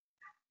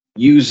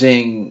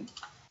using,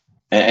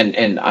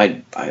 and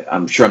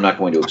I'm sure I'm not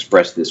going to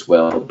express this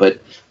well,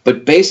 but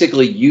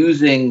basically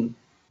using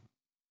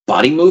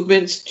body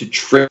movements to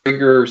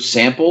trigger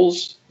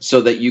samples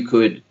so that you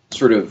could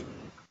sort of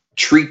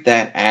treat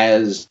that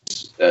as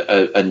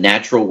a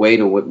natural way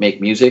to make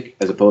music,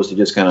 as opposed to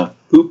just kind of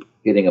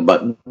hitting a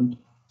button,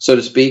 so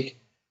to speak.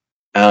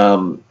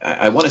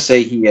 I want to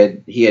say he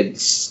had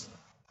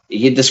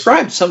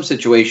described some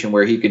situation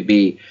where he could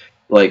be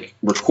like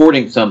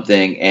recording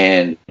something,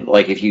 and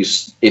like if he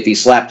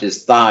slapped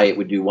his thigh, it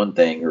would do one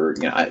thing, or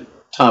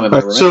Tom. Am I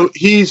remembering? So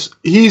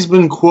he's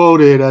been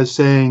quoted as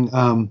saying,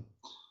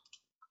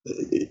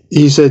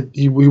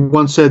 we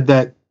once said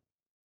that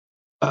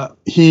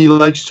he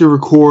likes to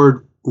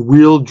record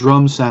real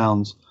drum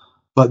sounds,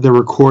 but they're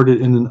recorded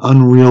in an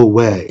unreal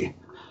way,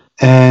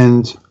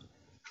 and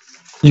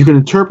you can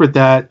interpret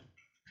that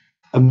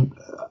in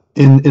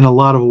a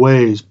lot of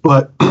ways.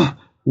 But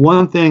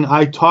one thing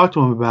I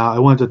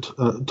wanted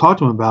to talk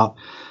to him about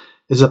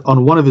is that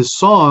on one of his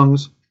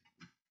songs,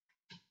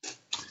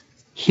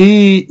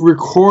 he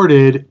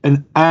recorded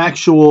an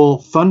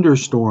actual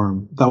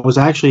thunderstorm that was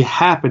actually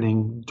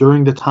happening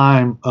during the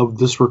time of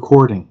this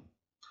recording.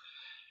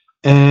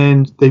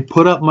 And they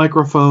put up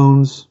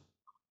microphones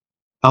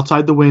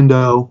outside the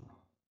window,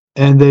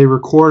 and they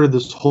recorded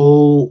this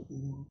whole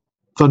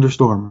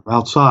thunderstorm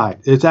outside.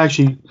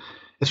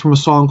 It's from a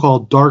song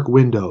called Dark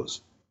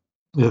Windows.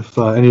 If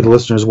any of the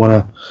listeners want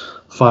to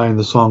find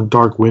the song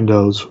Dark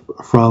Windows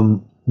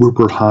from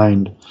Rupert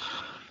Hinde,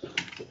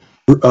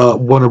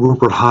 one of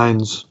Rupert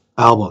Hinde's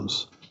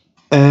albums.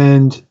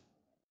 And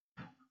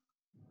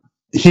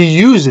he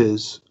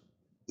uses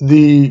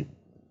the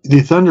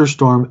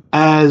thunderstorm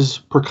as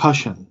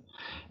percussion.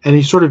 And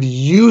he sort of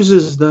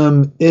uses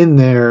them in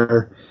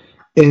there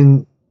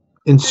in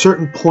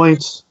certain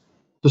points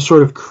to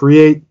sort of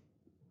create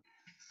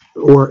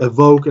or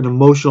evoke an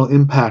emotional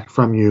impact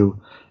from you.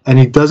 And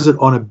he does it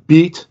on a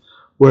beat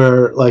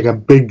where like a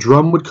big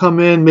drum would come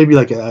in, maybe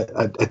like a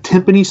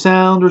timpani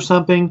sound or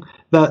something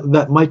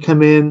that might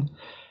come in.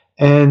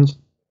 And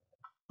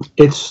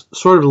it's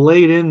sort of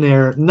laid in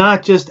there,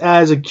 not just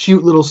as a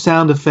cute little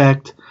sound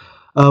effect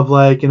of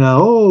like,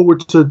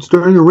 it's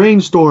during a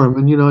rainstorm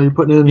and, you're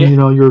putting in,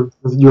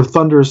 your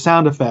thunderous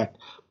sound effect.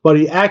 But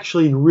he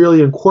actually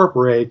really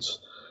incorporates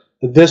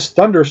this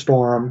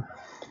thunderstorm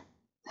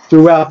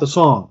throughout the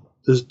song,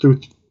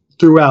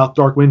 throughout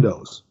Dark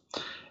Windows.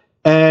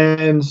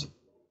 And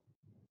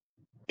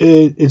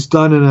it's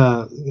done in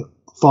a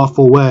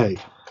thoughtful way.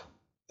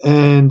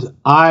 And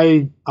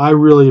I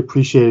really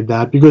appreciated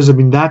that because,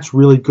 that's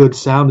really good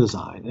sound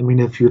design.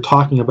 If you're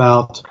talking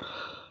about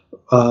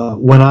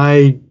when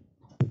I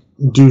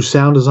do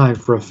sound design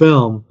for a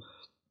film,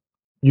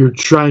 you're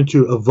trying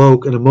to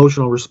evoke an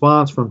emotional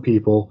response from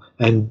people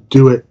and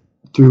do it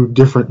through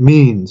different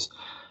means.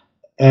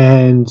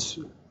 And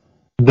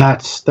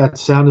that's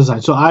sound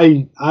design. So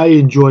I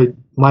enjoyed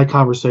my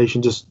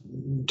conversation just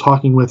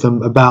talking with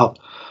him about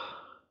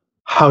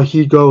how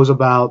he goes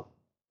about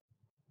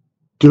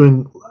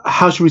doing,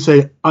 how should we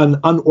say, an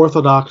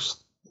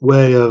unorthodox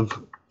way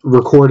of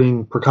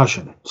recording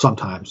percussion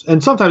sometimes,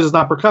 and sometimes it's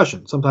not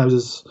percussion. Sometimes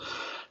it's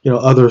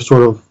other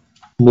sort of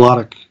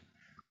melodic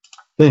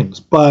things.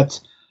 But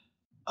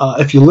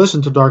if you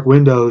listen to Dark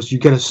Windows, you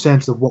get a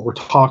sense of what we're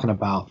talking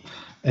about,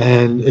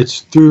 and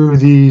it's through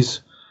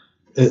this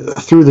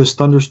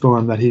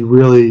thunderstorm that he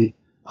really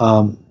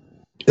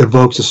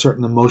evokes a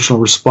certain emotional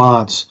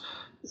response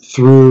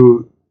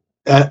through.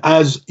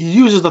 As he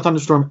uses the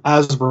thunderstorm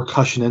as a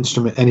percussion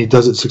instrument, and he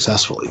does it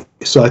successfully.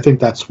 So I think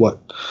that's what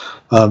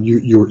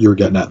you were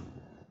getting at.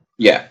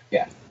 Yeah.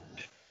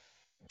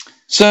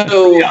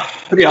 So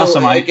pretty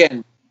awesome.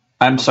 Again,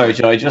 I'm sorry,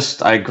 Joe.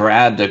 I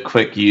grabbed a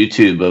quick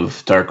YouTube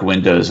of Dark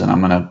Windows, and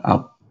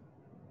I'll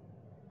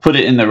put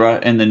it in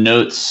the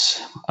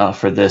notes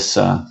for this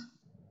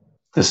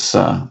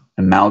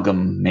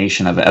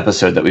amalgamation of an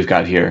episode that we've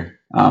got here.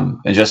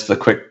 And just the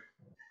quick.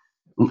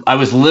 I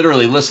was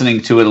literally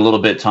listening to it a little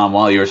bit, Tom,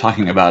 while you were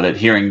talking about it,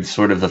 hearing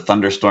sort of the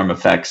thunderstorm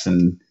effects,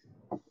 and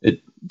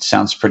it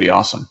sounds pretty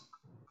awesome.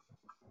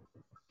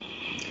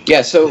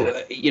 Yeah.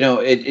 So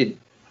he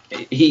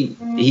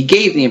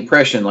gave the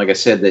impression, like I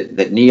said,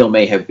 that Neil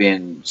may have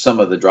been some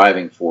of the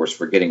driving force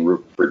for getting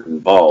Rupert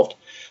involved.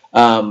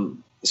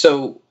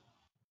 So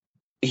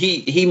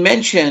he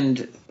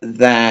mentioned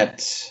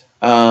that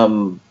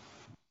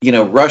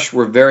Rush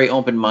were very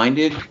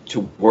open-minded to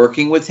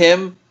working with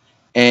him.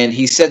 And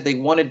he said they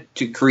wanted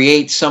to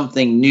create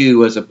something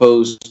new as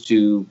opposed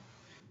to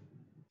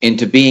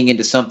being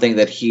into something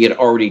that he had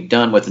already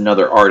done with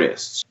another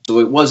artist. So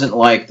it wasn't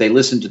like they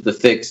listened to the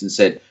Fix and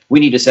said, we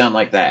need to sound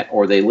like that,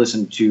 or they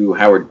listened to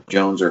Howard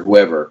Jones or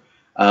whoever.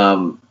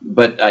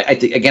 But I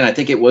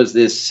think it was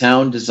this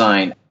sound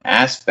design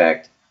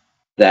aspect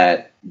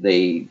that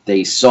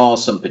they saw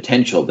some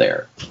potential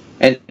there.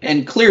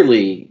 And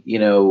clearly,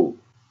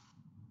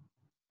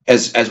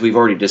 as we've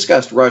already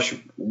discussed, Rush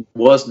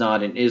was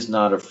not and is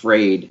not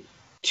afraid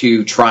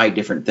to try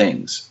different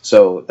things.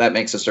 So that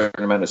makes a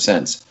certain amount of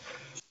sense.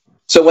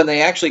 So when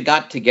they actually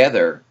got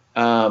together,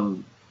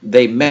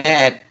 they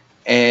met,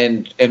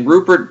 and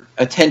Rupert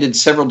attended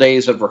several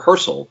days of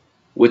rehearsal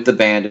with the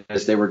band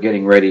as they were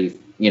getting ready,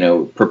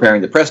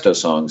 preparing the Presto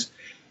songs,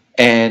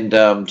 and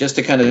just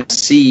to kind of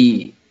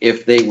see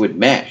if they would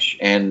mesh.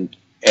 And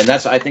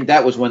I think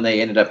that was when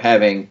they ended up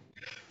having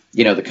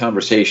the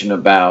conversation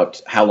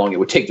about how long it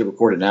would take to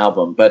record an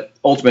album, but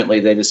ultimately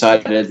they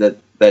decided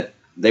that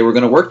they were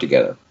going to work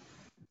together.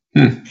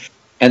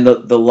 And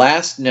the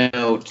last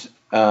note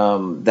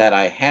that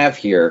I have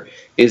here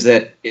is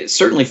that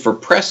certainly for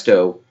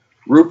Presto,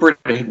 Rupert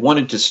had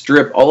wanted to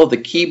strip all of the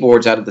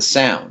keyboards out of the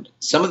sound.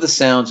 Some of the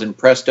sounds in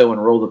Presto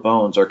and Roll the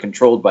Bones are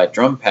controlled by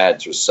drum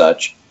pads or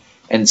such,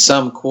 and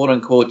some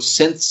quote-unquote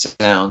synth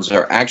sounds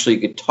are actually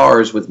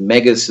guitars with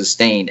mega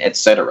sustain,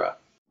 etc.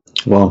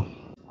 Well,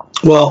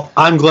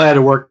 I'm glad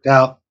it worked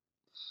out.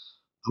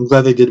 I'm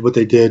glad they did what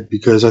they did,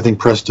 because I think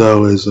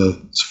Presto is a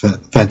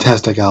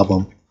fantastic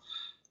album,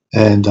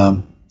 and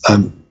I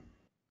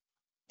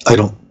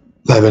don't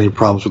have any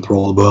problems with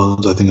Roll the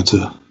Bones. I think it's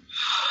a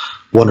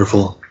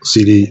wonderful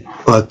CD.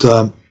 But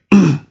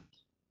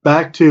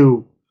back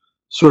to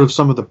sort of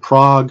some of the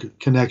prog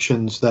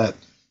connections that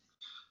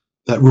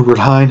Rupert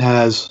Hine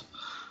has.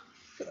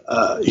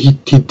 He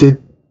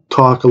did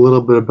talk a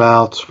little bit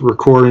about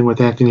recording with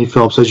Anthony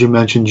Phillips, as you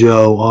mentioned,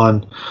 Joe,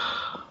 on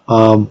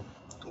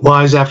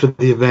Lives After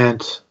the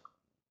Event,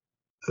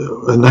 a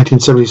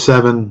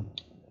 1977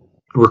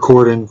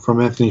 recording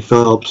from Anthony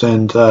Phillips,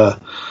 and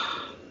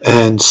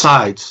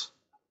Sides,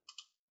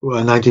 in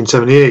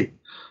 1978.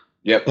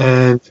 Yep.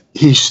 And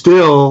he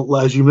still,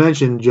 as you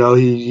mentioned, Joe,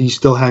 he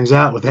still hangs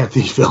out with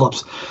Anthony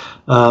Phillips.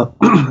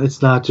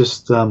 It's not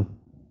just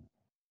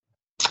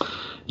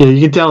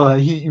you can tell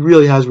he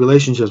really has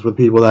relationships with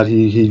people that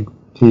he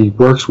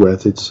works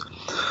with. He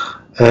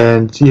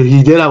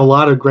did have a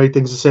lot of great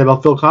things to say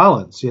about Phil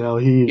Collins.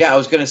 I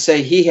was going to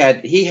say he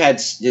had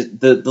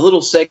the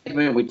little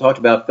segment we talked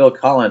about Phil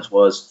Collins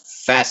was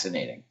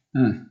fascinating.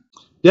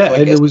 Yeah, so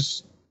and it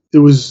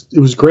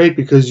was great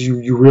because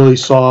you really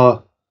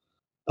saw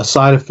a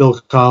side of Phil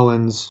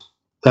Collins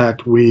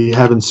that we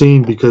haven't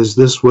seen, because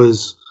this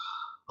was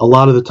a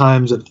lot of the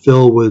times that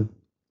Phil would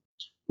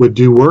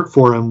do work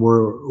for him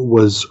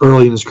was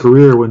early in his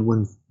career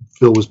when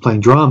Phil was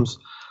playing drums,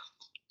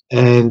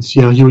 and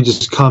he would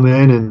just come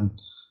in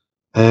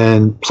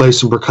and play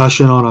some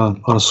percussion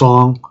on a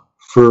song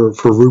for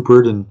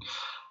Rupert, and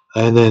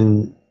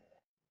then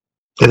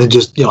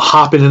just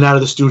hop in and out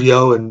of the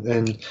studio,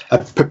 and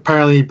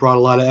apparently he brought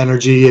a lot of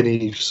energy, and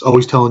he's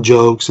always telling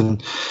jokes,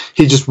 and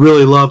he just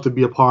really loved to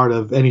be a part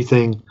of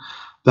anything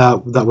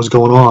that was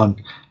going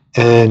on.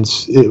 And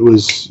it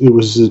was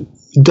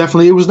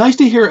definitely, it was nice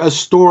to hear a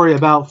story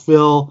about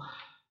Phil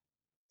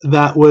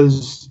that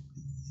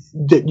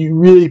you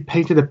really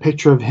painted a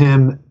picture of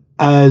him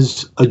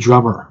as a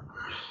drummer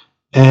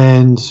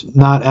and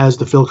not as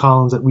the Phil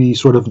Collins that we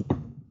sort of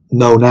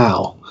know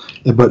now,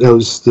 but it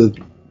was the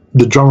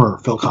drummer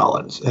Phil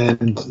Collins,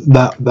 and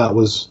that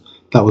was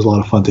a lot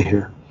of fun to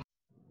hear.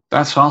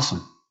 That's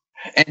awesome.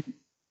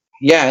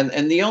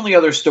 And the only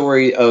other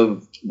story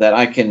of that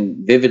I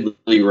can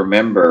vividly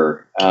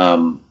remember,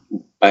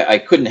 I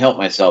couldn't help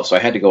myself, so I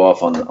had to go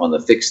off on the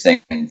Fix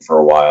thing for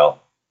a while.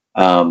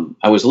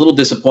 I was a little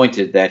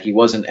disappointed that he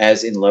wasn't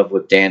as in love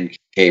with Dan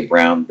K.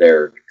 Brown,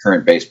 their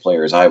current bass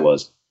player, as I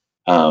was.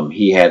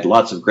 He had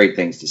lots of great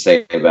things to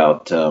say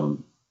about,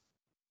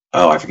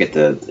 I forget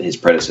his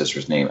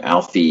predecessor's name,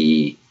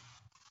 Alfie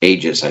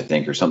Aegis, I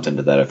think, or something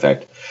to that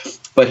effect.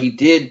 But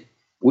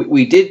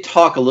we did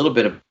talk a little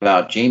bit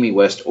about Jamie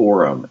West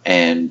Oram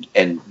and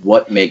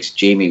what makes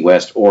Jamie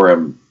West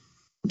Oram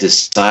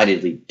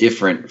decidedly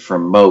different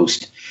from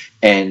most,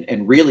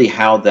 and really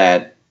how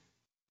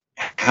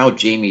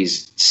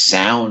Jamie's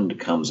sound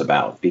comes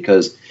about,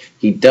 because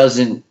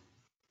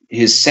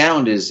his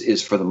sound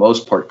is for the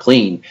most part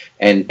clean,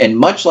 and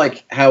much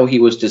like how he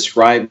was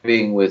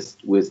describing with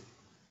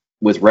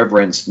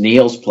Reverence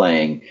Neil's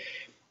playing,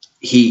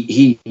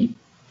 he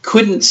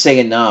couldn't say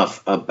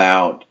enough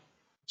about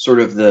sort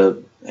of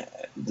the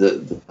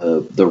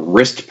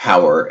wrist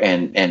power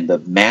and the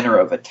manner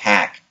of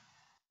attack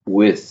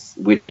with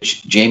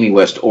which Jamie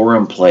West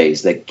Oram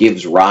plays that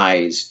gives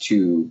rise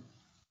to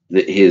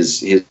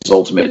his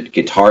ultimate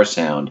guitar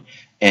sound,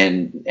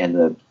 and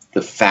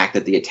the fact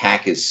that the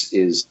attack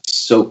is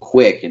so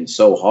quick and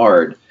so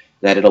hard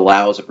that it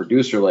allows a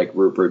producer like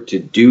Rupert to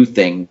do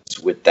things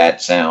with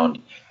that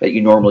sound that you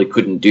normally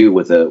couldn't do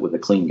with a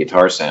clean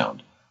guitar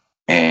sound.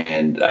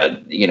 And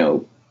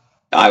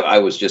I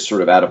was just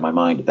sort of out of my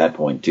mind at that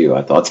point too.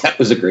 I thought that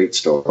was a great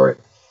story.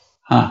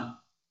 Huh.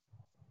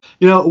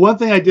 One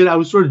thing I did, I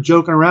was sort of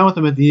joking around with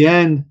him at the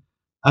end.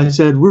 I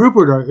said,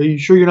 Rupert, are you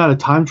sure you're not a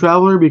time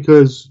traveler?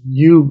 Because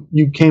you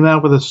came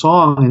out with a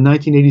song in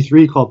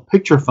 1983 called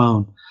Picture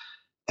Phone.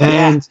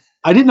 And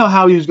I didn't know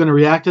how he was going to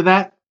react to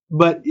that,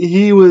 but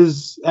he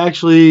was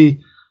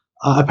actually,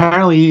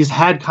 apparently he's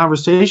had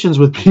conversations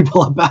with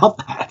people about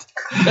that.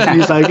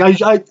 And he's like,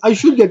 I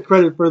should get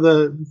credit for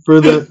the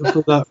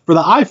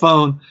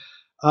iPhone,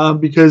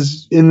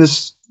 because in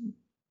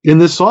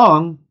this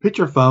song,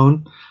 Picture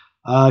Phone,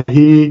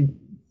 he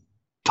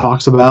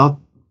talks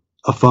about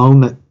a phone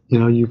that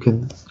you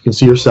can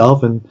see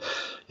yourself, and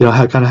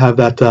have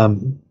that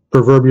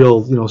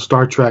proverbial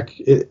Star Trek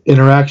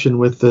interaction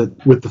with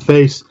the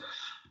face,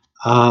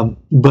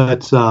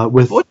 but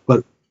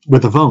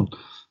with a phone.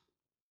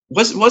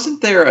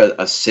 Wasn't there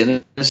a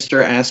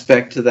sinister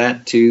aspect to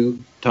that too,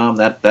 Tom?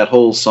 That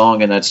whole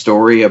song and that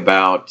story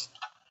about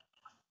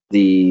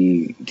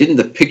didn't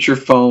the picture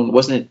phone,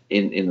 wasn't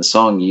it in the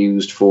song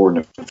used for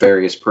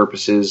nefarious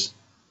purposes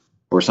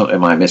or something?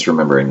 Am I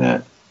misremembering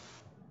that?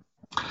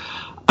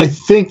 I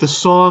think the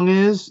song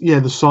is,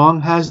 the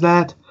song has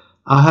that.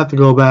 I'll have to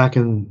go back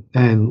and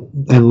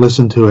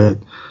listen to it.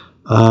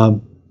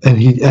 And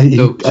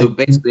so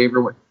basically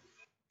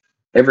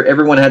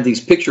everyone had these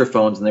picture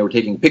phones, and they were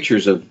taking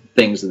pictures of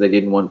things that they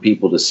didn't want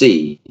people to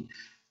see.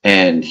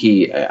 And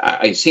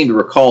I seem to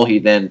recall he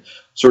then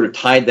sort of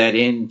tied that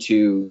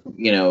into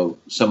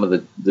some of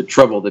the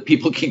trouble that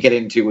people can get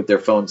into with their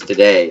phones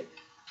today,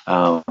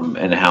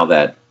 and how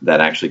that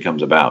actually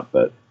comes about.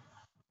 But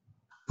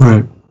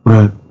right.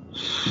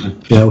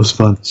 Yeah, it was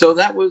fun. So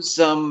that was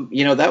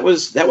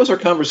that was our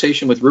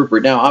conversation with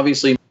Rupert. Now,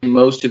 obviously,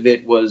 most of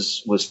it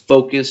was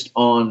focused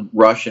on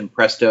Rush and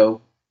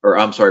Presto,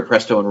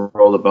 Presto and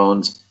Roll the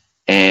Bones,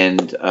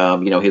 and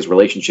his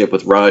relationship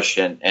with Rush,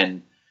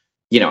 and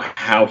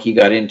how he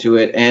got into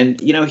it, and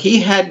he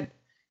had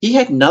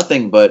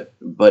nothing but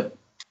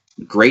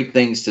great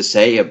things to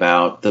say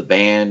about the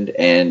band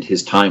and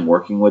his time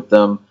working with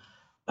them,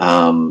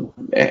 and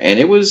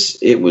it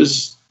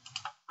was.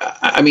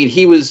 I mean,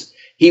 he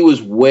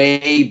was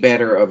way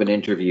better of an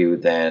interview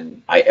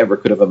than I ever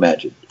could have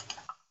imagined.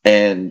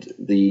 And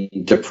the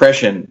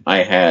depression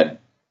I had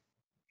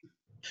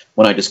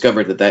when I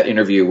discovered that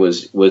interview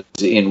was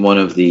in one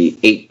of the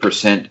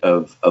 8%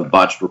 of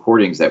botched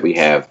recordings that we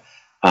have,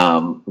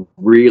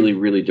 really,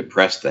 really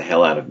depressed the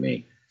hell out of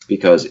me,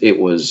 because it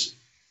was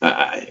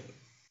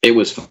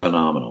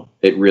phenomenal.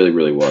 It really,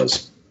 really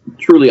was.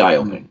 Truly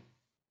eye-opening.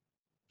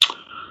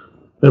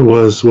 It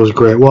was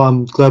great. Well,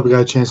 I'm glad we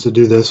got a chance to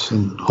do this,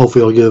 and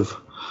hopefully it'll give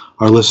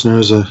our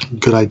listeners a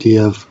good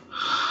idea of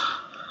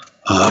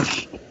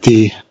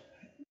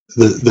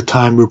the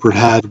time Rupert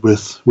had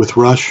with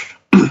Rush,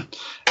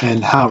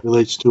 and how it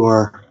relates to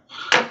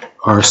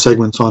our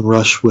segments on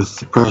Rush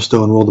with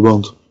Presto and Roll the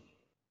Bones.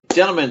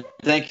 Gentlemen,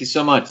 thank you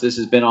so much. This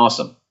has been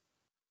awesome.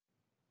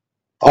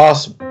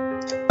 Awesome.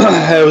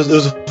 It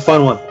was a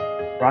fun one.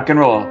 Rock and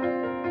roll.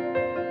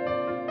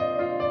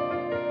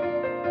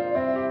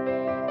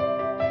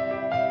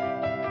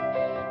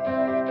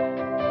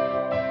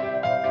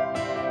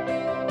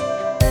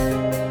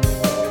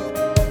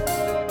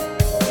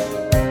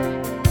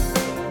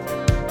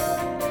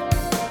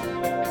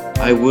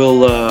 I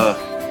will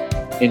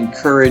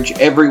encourage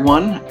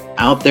everyone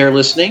out there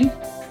listening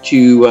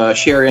to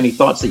share any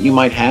thoughts that you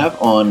might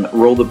have on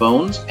Roll the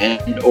Bones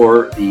and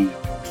or the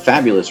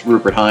fabulous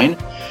Rupert Hine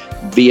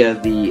via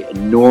the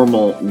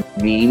normal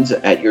means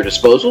at your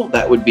disposal.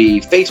 That would be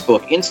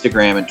Facebook,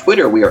 Instagram, and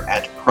Twitter. We are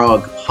at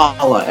Prog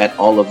Pala at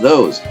all of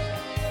those.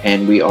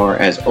 And we are,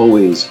 as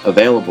always,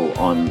 available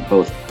on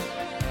both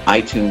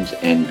iTunes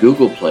and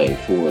Google Play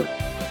for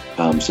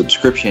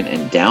subscription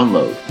and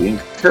download. We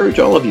encourage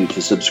all of you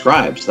to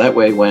subscribe, so that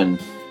way when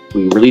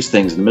we release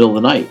things in the middle of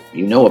the night,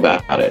 you know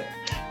about it.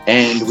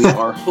 And we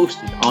are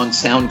hosted on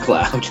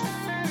SoundCloud.